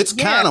 It's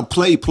kind of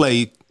play,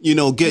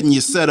 getting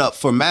you set up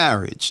for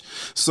marriage.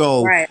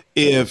 So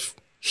if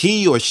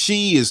he or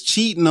she is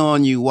cheating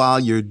on you while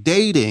you're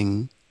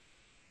dating,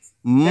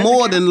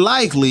 more than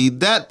likely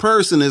that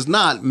person is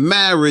not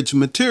marriage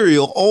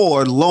material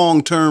or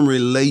long-term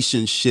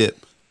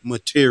relationship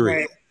material.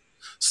 Right.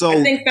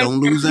 So don't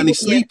lose any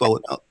sleep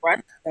on it.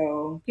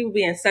 People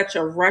be in such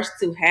a rush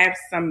to have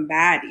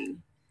somebody.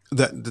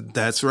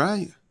 That's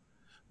right.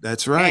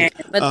 That's right.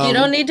 But you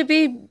don't need to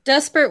be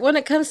desperate when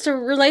it comes to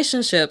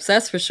relationships.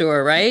 That's for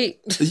sure, right?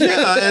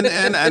 Yeah,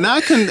 and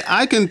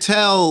I can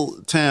tell,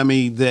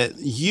 Tammy, that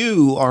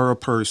you are a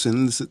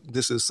person.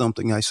 This is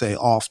something I say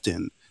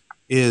often: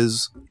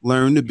 is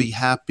learn to be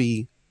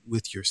happy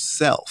with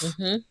yourself.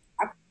 Mm-hmm.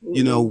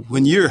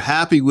 When you're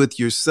happy with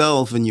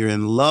yourself and you're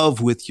in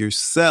love with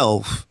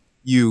yourself,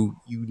 you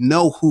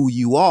know who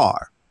you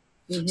are.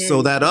 Mm-hmm.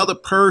 So that other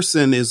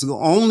person is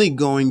only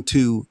going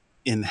to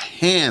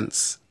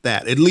enhance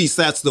that. At least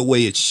that's the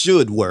way it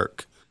should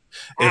work.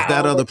 If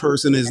that other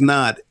person is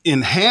not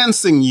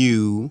enhancing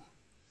you,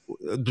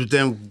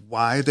 then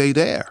why are they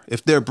there?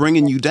 If they're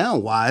bringing you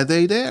down, why are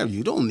they there?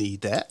 You don't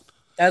need that.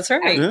 That's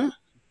right. Yeah.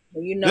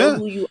 You know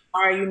who you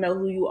are. You know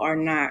who you are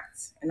not.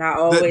 And I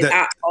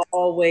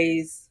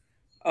always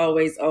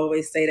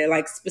say that,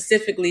 like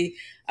specifically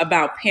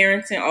about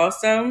parenting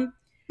also.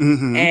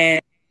 Mm-hmm.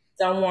 And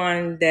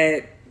someone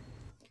that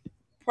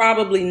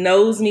probably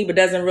knows me but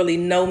doesn't really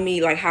know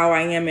me like how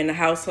I am in the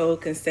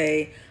household can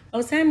say,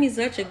 oh, Tammy's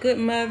such a good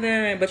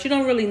mother, but you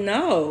don't really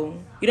know.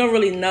 You don't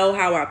really know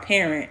how I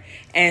parent.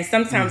 And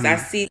sometimes I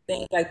see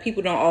things like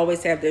people don't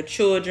always have their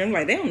children.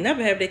 Like they don't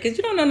never have their kids.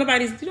 You don't know you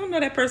don't know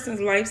that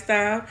person's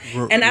lifestyle.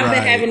 And I've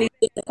been having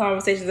these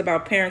conversations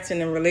about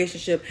parenting and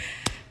relationship.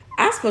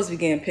 I'm supposed to be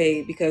getting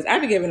paid because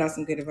I've been giving out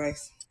some good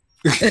advice.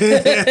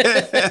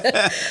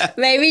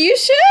 Maybe you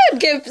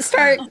should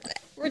start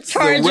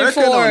charging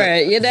for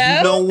it. You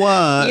know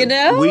what?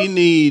 We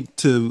need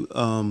to.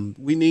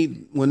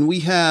 When we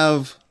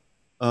have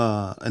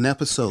an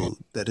episode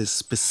that is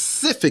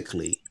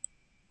specifically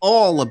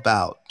all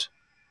about,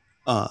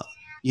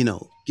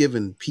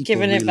 giving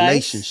people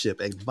relationship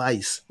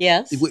advice.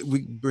 Yes,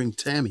 we bring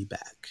Tammy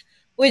back.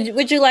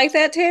 Would you like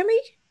that, Tammy?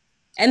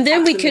 And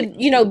then Absolutely.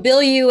 We could,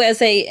 bill you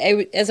as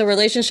a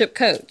relationship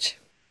coach.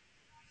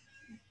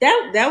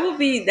 That would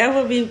be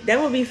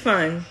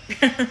fun.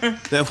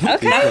 That would be I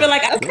feel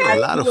like a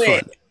lot of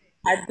fun.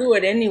 I do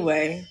it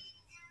anyway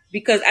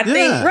because I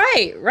think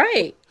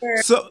right.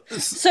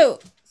 So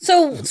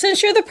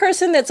since you're the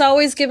person that's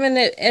always giving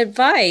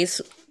advice,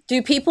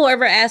 do people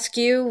ever ask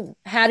you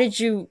how did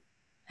you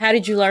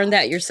learn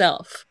that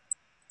yourself?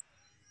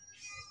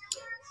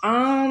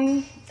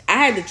 I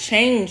had to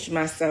change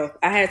myself.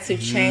 I had to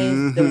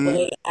change the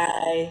way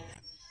I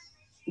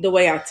the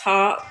way I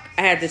talk.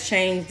 I had to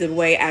change the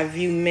way I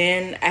view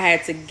men. I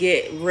had to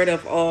get rid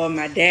of all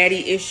my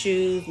daddy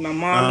issues, my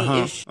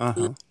mommy issues.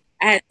 I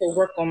had to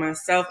work on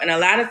myself. And a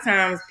lot of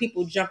times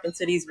people jump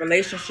into these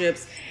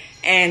relationships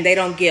and they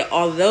don't get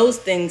all those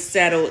things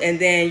settled. And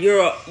then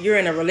you're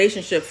in a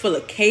relationship full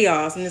of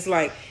chaos. And it's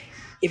like,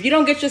 if you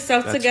don't get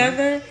yourself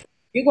together,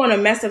 you're going to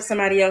mess up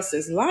somebody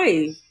else's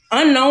life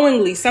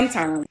unknowingly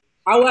sometimes.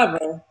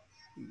 However,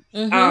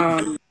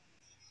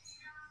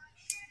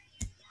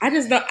 I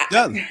just don't.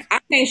 I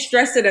can't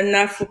stress it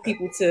enough for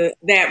people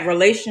that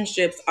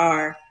relationships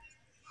are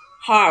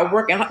hard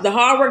work, and the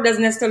hard work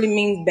doesn't necessarily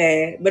mean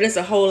bad, but it's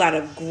a whole lot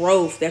of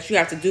growth that you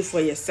have to do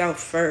for yourself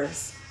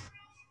first.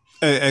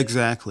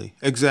 Exactly.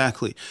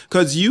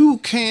 Because you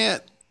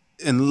can't,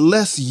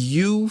 unless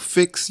you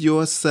fix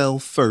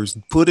yourself first,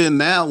 put in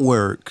that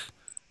work.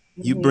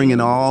 You bringing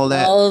all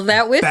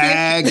that with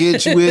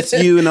baggage with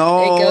you and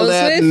all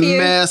that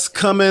mess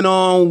coming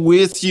on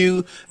with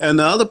you. And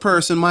the other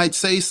person might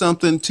say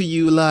something to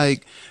you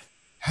like,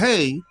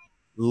 hey,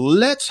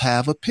 let's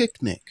have a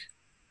picnic.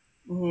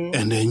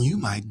 And then you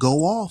might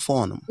go off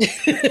on them.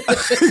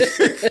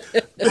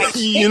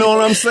 You know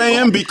what I'm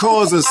saying?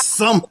 Because of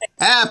something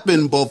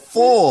happened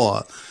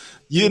before.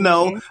 You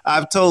know,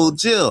 I've told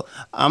Jill,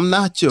 I'm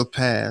not your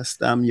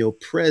past, I'm your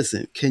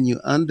present. Can you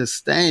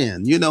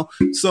understand? You know,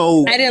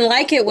 so I didn't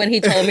like it when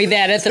he told me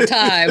that at the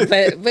time,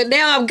 but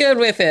now I'm good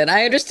with it.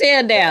 I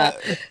understand now.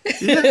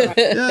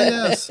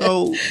 Yeah.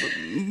 So,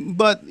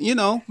 but you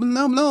know,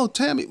 no,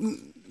 Tammy,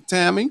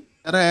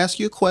 gotta ask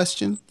you a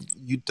question.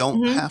 You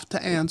don't have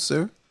to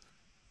answer.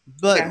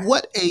 But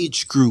what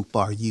age group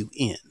are you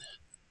in?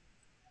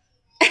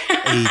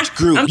 Age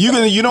group.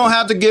 You don't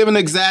have to give an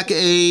exact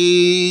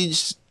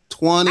age.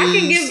 20s. I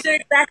can give the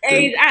exact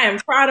age. I am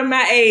proud of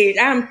my age.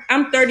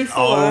 I'm 34.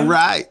 All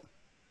right.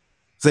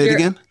 Say it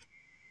again.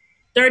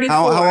 34.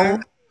 How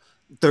old?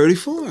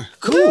 34.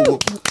 Cool. Woo.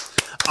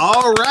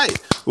 All right.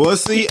 Well,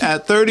 see,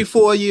 at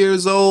 34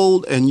 years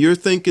old and you're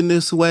thinking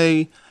this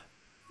way,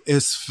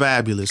 it's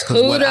fabulous.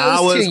 Because when I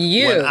was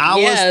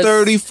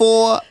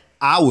 34,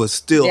 I was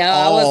still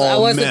I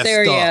wasn't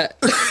there yet.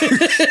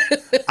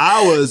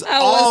 I was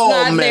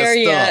all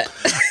messed up.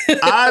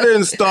 I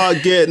didn't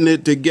start getting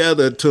it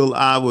together till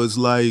I was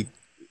like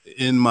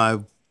in my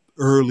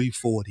early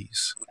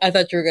 40s. I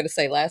thought you were going to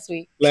say last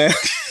week.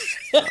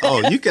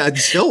 Oh, you got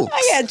jokes.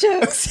 I got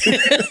jokes.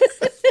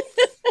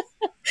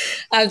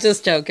 I'm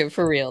just joking,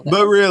 for real, though.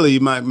 But really,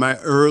 my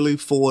early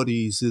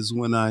 40s is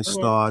when I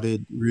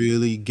started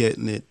really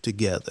getting it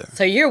together.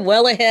 So you're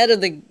well ahead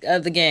of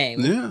the game.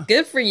 Yeah.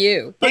 Good for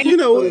you. But you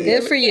know,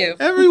 good for you.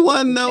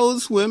 Everyone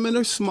knows women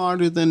are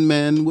smarter than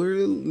men.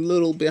 We're a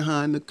little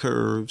behind the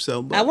curve.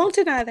 So I won't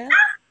deny that.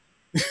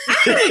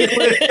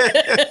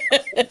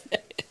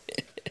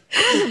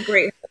 I'm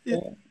great.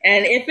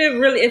 And if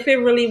it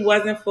really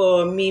wasn't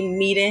for me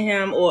meeting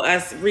him or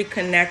us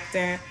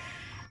reconnecting,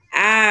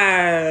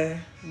 I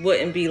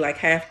wouldn't be like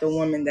half the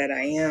woman that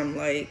I am.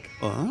 Like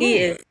he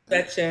is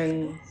such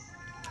an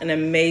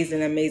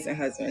amazing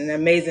husband, an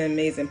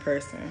amazing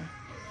person.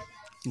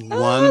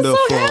 Wonderful.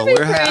 So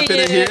we're happy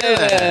to hear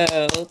that.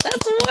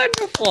 That's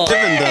wonderful.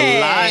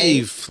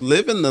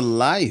 Living the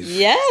life.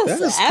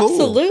 Yes,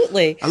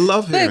 absolutely. Cool. I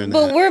love hearing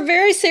that. But we're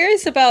very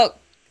serious about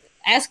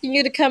asking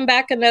you to come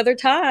back another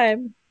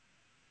time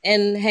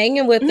and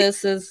hanging with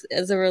us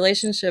as a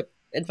relationship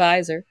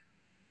advisor.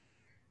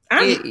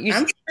 I'm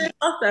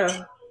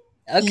also.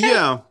 Okay.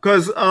 Yeah,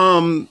 because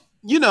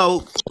you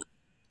know,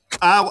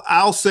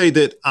 I'll say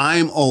that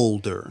I'm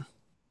older.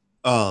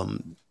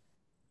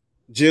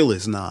 Jill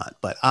is not,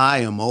 but I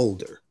am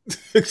older.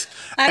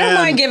 I don't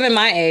mind giving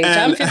my age.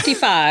 I'm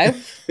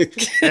 55.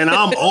 And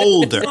I'm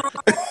older.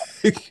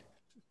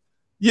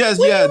 Yes,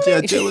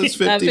 Jill is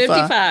 55. I'm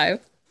 55.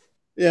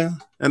 Yeah,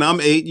 and I'm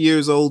 8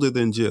 years older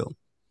than Jill.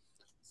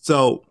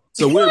 So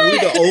we're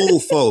the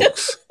old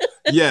folks.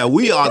 Yeah,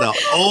 we are the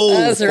old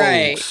folks. That's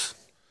right.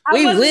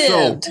 We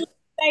lived.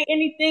 Say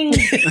anything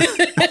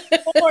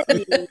for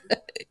you.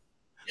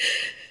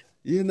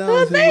 You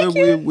know,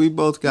 we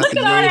both got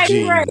the real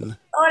gene.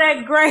 All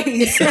that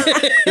grace.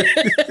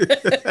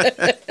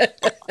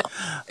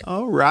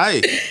 All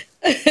right.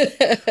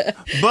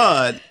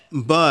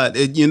 But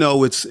you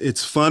know,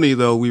 it's funny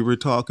though. We were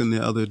talking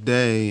the other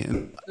day,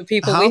 and the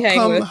people we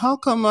hang with. How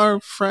come our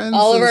friends?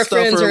 All of and our stuff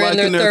friends are like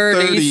in their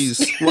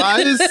 30s.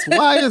 Why is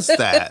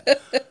that?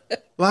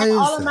 Why is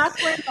all that? of my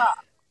friends are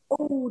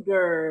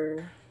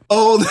older.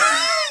 Old.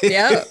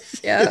 Yeah.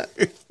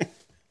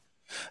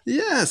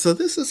 Yeah. So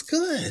this is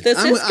good.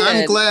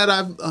 I'm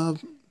glad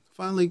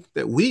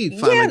we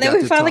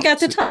finally got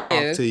to talk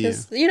to you.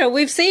 You know,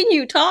 we've seen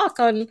you talk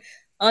on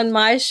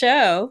my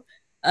show.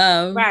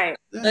 Right.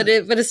 But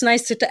it's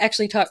nice to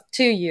actually talk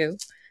to you.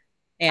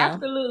 Yeah.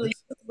 Absolutely.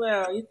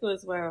 You too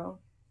as well.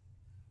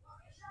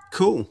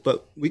 Cool.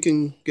 But we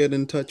can get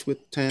in touch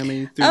with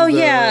Tammy through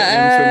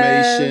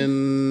information.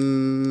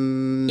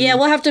 Yeah,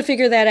 we'll have to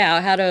figure that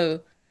out. How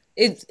to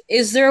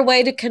is there a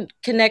way to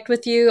connect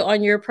with you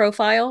on your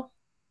profile?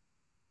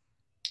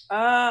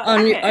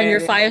 On your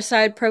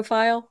Fireside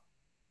profile?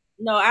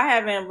 No, I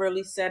haven't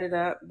really set it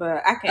up,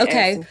 but I can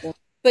add some things.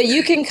 But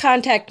you can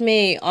contact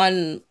me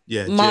on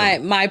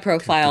my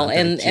profile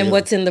and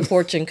what's in the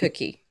fortune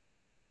cookie.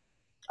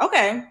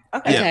 Okay.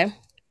 Okay.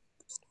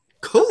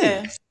 Cool.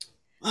 Okay.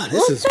 Wow,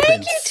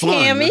 thank you,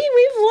 Tammy.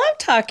 We've loved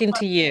talking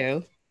to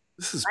you.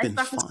 This has been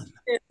fun.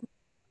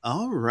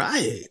 All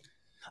right.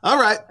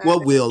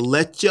 Well, we'll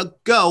let you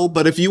go,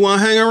 but if you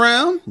want to hang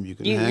around, you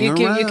can hang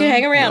around. You can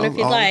hang around if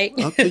you'd like.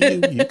 Up to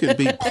you. You can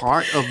be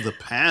part of the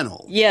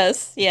panel.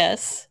 Yes.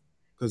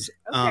 But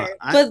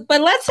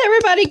let's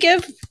everybody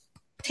give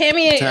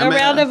Tammy a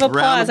round of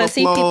applause. I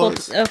see people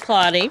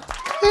applauding.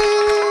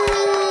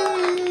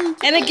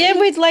 And again,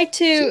 we'd like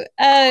to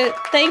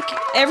thank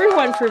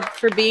everyone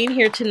for being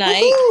here tonight.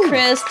 Woo-hoo!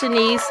 Chris,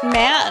 Denise,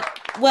 Matt,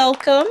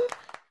 welcome.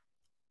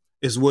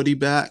 Is Woody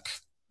back?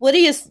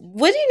 Woody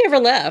never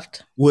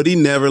left. Woody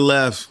never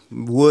left.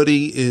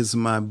 Woody is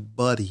my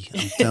buddy.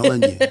 I'm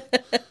telling you.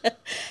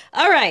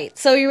 All right.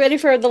 So you ready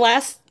for the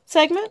last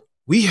segment?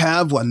 We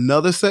have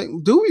another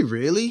segment. Do we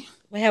really?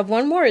 We have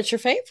one more. It's your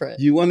favorite.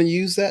 You want to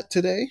use that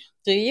today?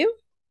 Do you?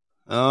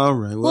 All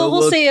right. Well,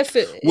 we'll see if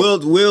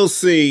we'll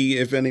see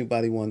if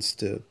anybody wants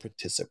to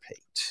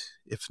participate.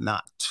 If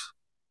not,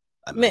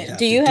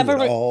 do you have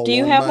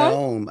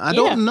one? I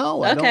don't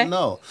know. Okay. I don't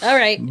know. All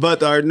right.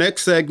 But our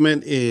next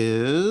segment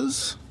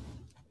is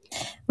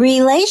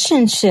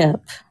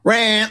relationship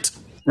rant.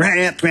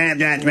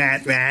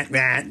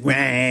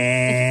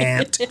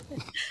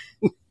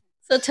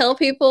 So tell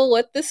people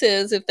what this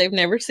is if they've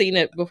never seen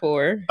it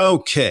before.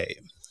 Okay.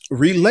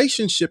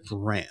 Relationship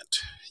rant.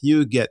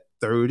 You get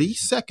 30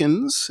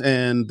 seconds,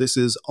 and this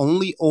is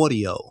only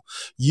audio.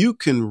 You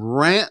can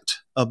rant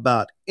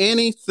about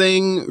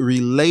anything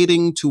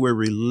relating to a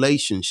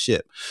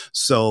relationship.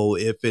 So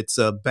if it's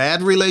a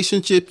bad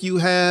relationship you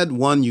had,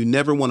 one you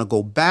never want to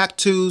go back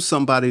to,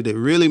 somebody that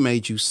really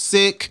made you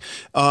sick,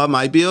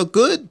 might be it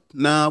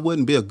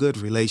wouldn't be a good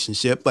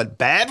relationship, but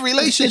bad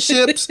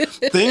relationships,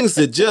 things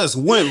that just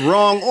went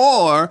wrong,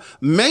 or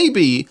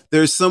maybe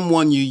there's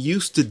someone you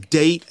used to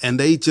date and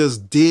they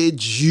just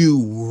did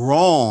you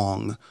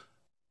wrong.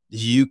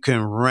 You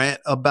can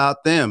rant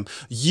about them.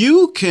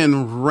 You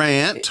can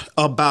rant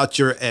about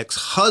your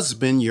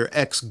ex-husband, your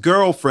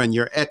ex-girlfriend,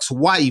 your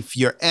ex-wife,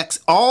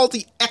 all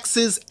the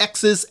exes.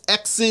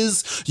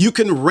 You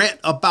can rant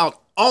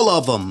about all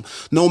of them.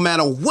 No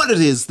matter what it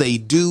is they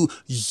do,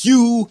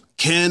 you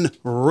can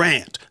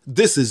rant.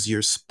 This is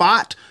your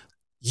spot.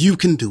 You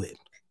can do it.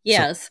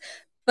 Yes.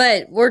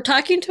 But we're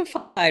talking to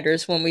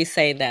fighters when we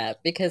say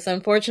that, because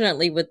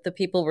unfortunately with the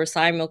people we're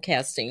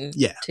simulcasting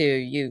to,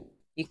 you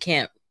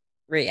can't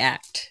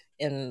react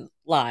in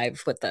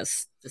live with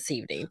us this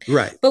evening.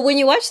 Right. But when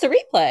you watch the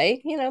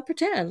replay,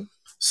 pretend.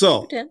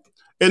 So,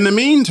 in the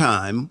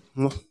meantime,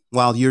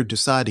 while you're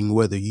deciding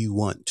whether you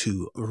want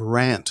to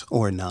rant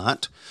or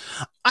not,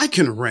 I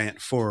can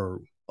rant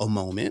for a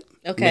moment.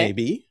 Okay.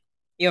 Maybe.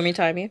 You want me to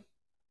time you?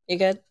 You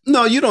good?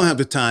 No, you don't have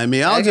to time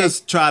me. I'll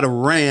just try to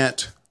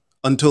rant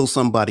until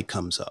somebody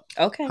comes up.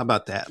 Okay. How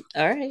about that?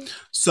 All right.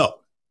 So,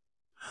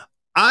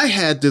 I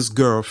had this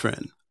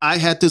girlfriend.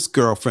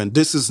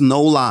 This is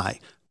no lie.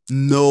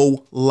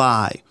 No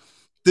lie.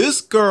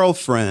 This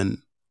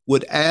girlfriend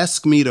would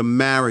ask me to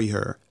marry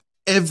her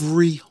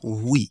every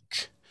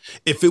week.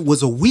 If it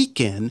was a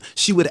weekend,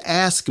 she would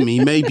ask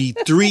me maybe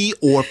 3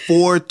 or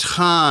 4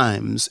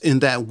 times in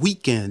that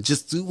weekend.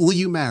 Just, will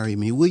you marry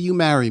me? Will you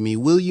marry me?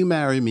 Will you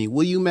marry me?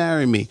 Will you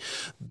marry me?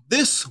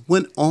 This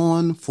went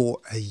on for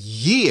a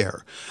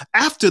year.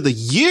 After the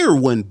year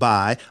went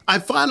by, I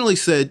finally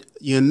said,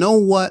 you know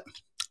what?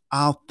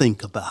 I'll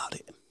think about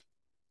it.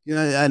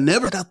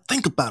 I'll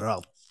think about it.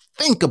 I'll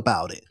think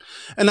about it.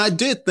 And I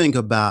did think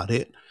about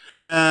it.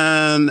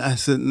 And I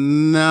said,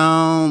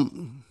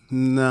 no,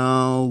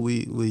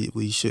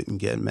 we shouldn't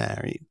get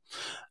married.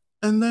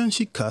 And then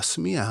she cussed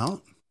me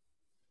out.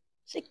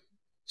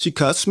 She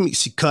cussed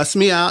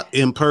me out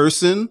in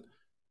person.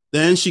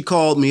 Then she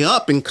called me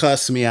up and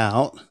cussed me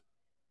out.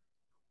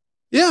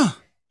 Yeah.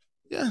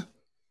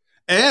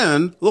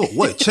 And,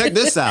 wait, check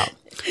this out.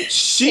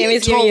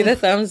 Tammy's giving you the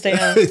thumbs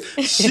down.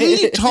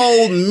 She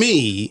told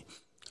me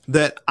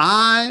that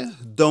I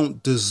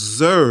don't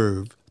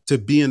deserve to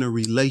be in a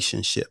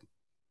relationship.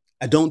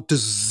 I don't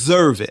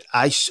deserve it.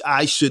 I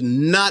should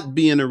not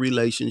be in a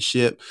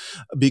relationship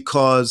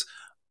because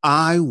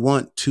I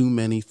want too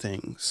many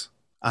things.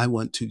 I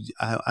want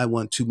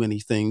too many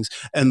things.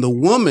 And the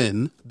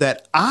woman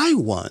that I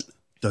want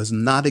does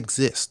not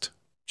exist.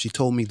 She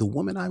told me the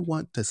woman I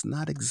want does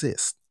not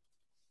exist.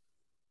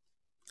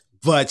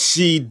 But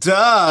she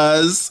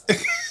does.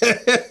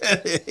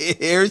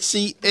 Here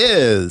she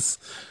is.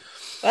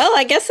 Well,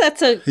 I guess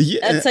that's a good.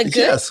 Yes.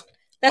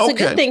 That's a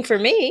good thing for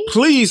me.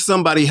 Please,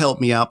 somebody help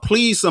me out.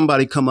 Please,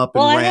 somebody come up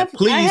and rant.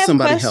 Please,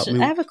 somebody help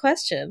me. I have a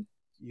question.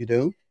 You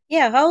do?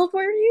 Yeah. How old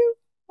were you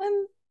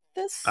when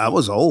this? I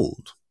was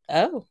old.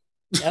 Oh,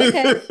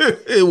 okay.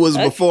 It was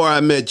before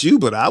I met you,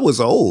 but I was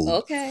old.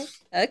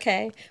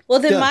 Okay. Well,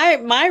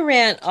 then my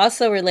rant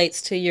also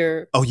relates to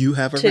your. Oh, you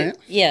have a rant?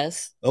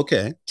 Yes.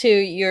 Okay.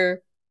 To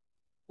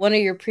one of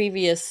your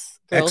previous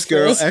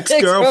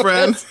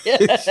Ex-girlfriend?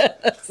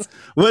 Yes.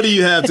 What do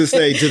you have to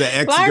say to the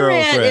ex-girlfriend? My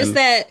rant is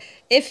that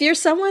if you're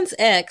someone's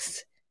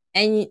ex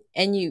and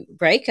you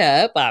break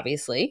up,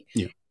 obviously,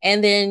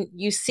 and then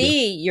you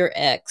see your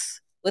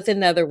ex with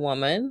another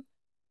woman,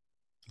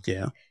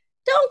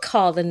 don't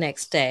call the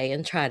next day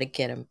and try to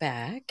get him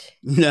back.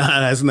 No,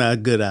 that's not a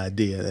good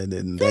idea. That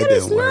didn't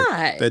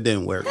work. That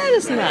didn't work.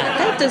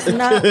 That does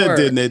not work.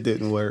 It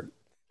didn't work.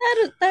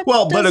 That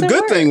but a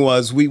good thing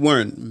was we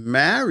weren't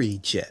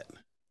married yet.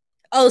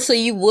 Oh, so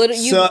you would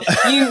you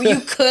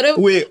could have?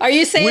 Are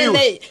you saying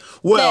that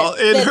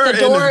the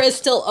door is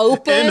still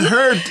open?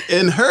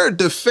 In her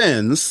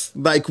defense,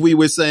 like we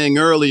were saying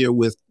earlier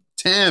with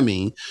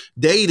Tammy,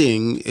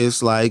 dating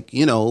is like,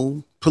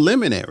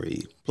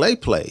 preliminary,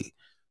 play.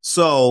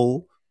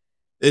 So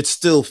it's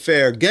still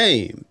fair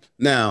game.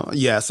 Now,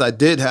 yes, I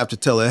did have to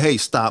tell her, hey,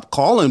 stop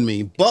calling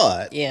me.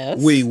 But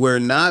we were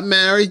not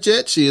married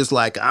yet. She is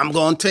like, I'm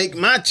going to take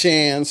my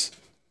chance.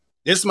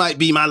 This might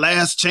be my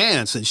last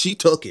chance. And she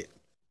took it.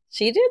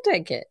 She did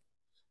take it.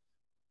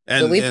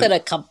 And so we put a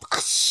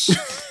kabosh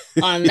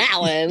on that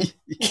one.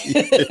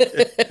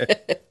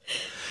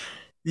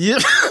 Yeah.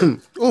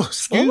 Oh,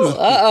 excuse me.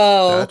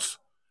 Uh-oh.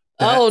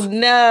 Oh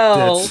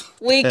no!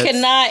 We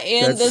cannot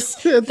end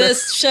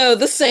this show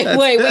the same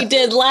way we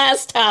did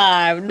last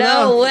time.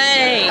 No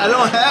way! I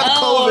don't have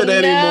COVID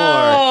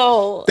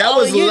anymore. That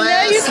was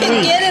last week. You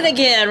can get it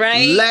again,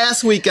 right?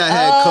 Last week I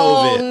had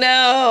COVID. Oh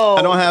no!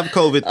 I don't have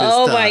COVID this time.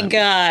 Oh my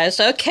gosh!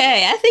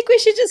 Okay, I think we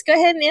should just go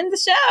ahead and end the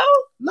show.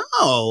 No,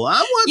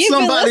 I want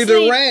somebody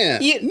to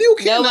rant. You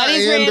cannot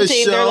nobody's end ranting. the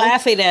show. They're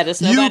laughing at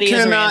us. Nobody you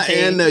cannot is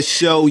end the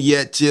show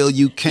yet, Jill.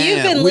 You can't.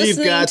 You've been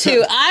listening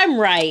to I'm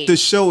Right. The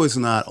show is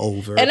not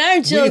over. And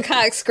I'm Jill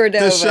Cox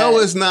Cordova. The show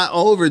is not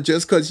over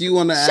just because you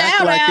want to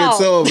act like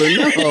it's over.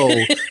 No,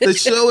 the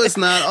show is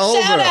not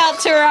over. Shout out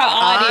to our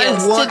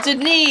audience, to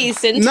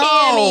Denise and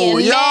Tammy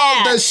and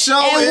Matt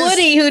and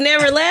Woody, who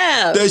never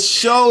left. The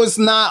show is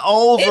not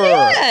over.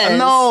 It is.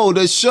 No,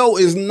 the show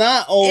is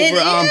not over.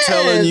 I'm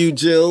telling you,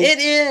 Jill. It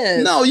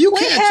is. No, you we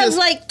can't have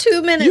like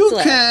 2 minutes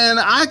left.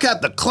 I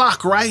got the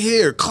clock right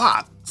here.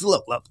 Clock.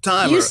 Look,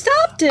 timer. You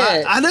stopped it.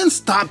 I didn't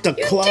stop the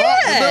clock.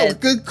 Did. No,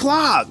 good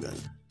clock.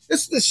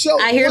 It's the show.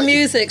 I hear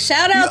music.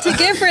 Shout out to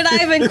Gifford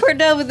Ivan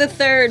Cordova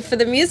III for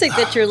the music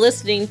that you're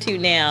listening to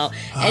now,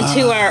 and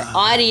to our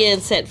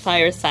audience at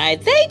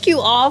Fireside. Thank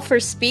you all for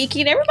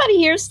speaking. Everybody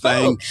here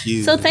spoke. Thank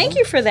you. So thank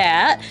you for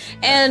that,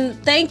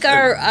 and thank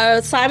our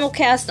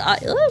simulcast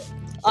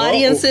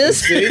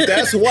audiences. See,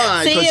 that's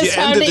why, because you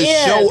ended the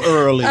show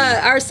early.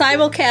 Our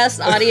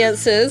simulcast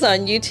audiences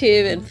on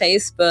YouTube and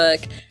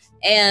Facebook,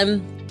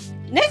 and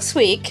next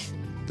week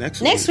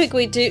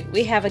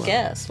we have a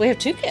guest. We have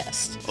 2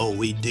 guests. Oh,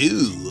 we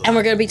do. And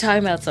we're going to be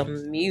talking about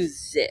some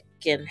music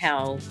and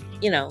how,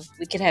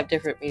 we can have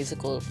different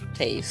musical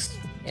tastes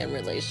in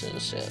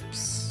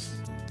relationships.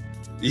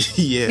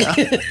 Yeah.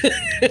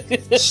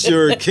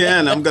 Sure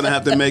can. I'm going to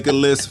have to make a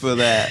list for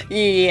that.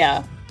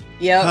 Yeah.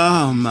 Yep.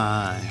 Oh,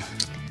 my.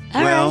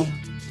 All right.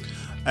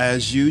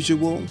 As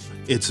usual,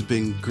 it's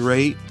been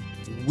great.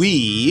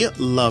 We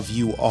love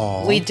you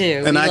all. We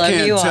do. And I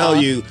can't tell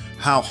you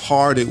how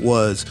hard it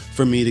was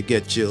for me to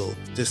get Jill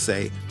to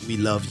say we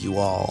love you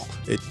all.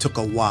 It took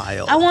a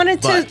while. I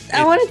wanted to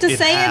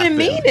say it and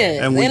mean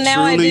it. And we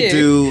now truly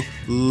do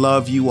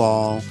love you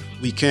all.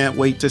 We can't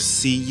wait to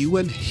see you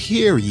and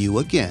hear you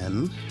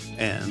again.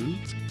 And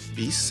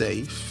be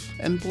safe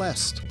and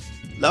blessed.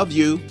 Love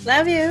you.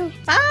 Love you.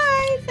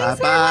 Bye.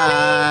 Thanks,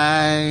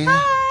 bye.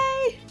 Bye.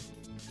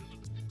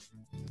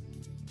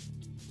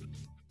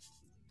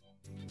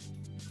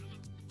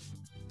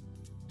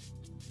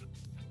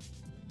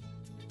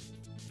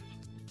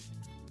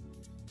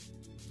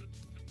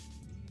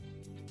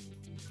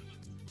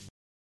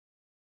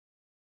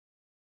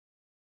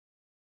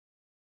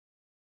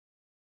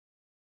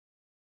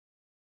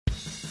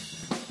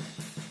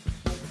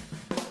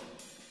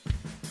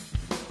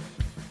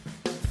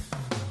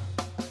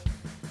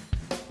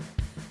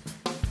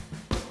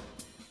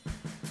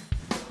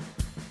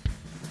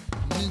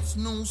 It's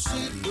no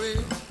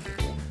secret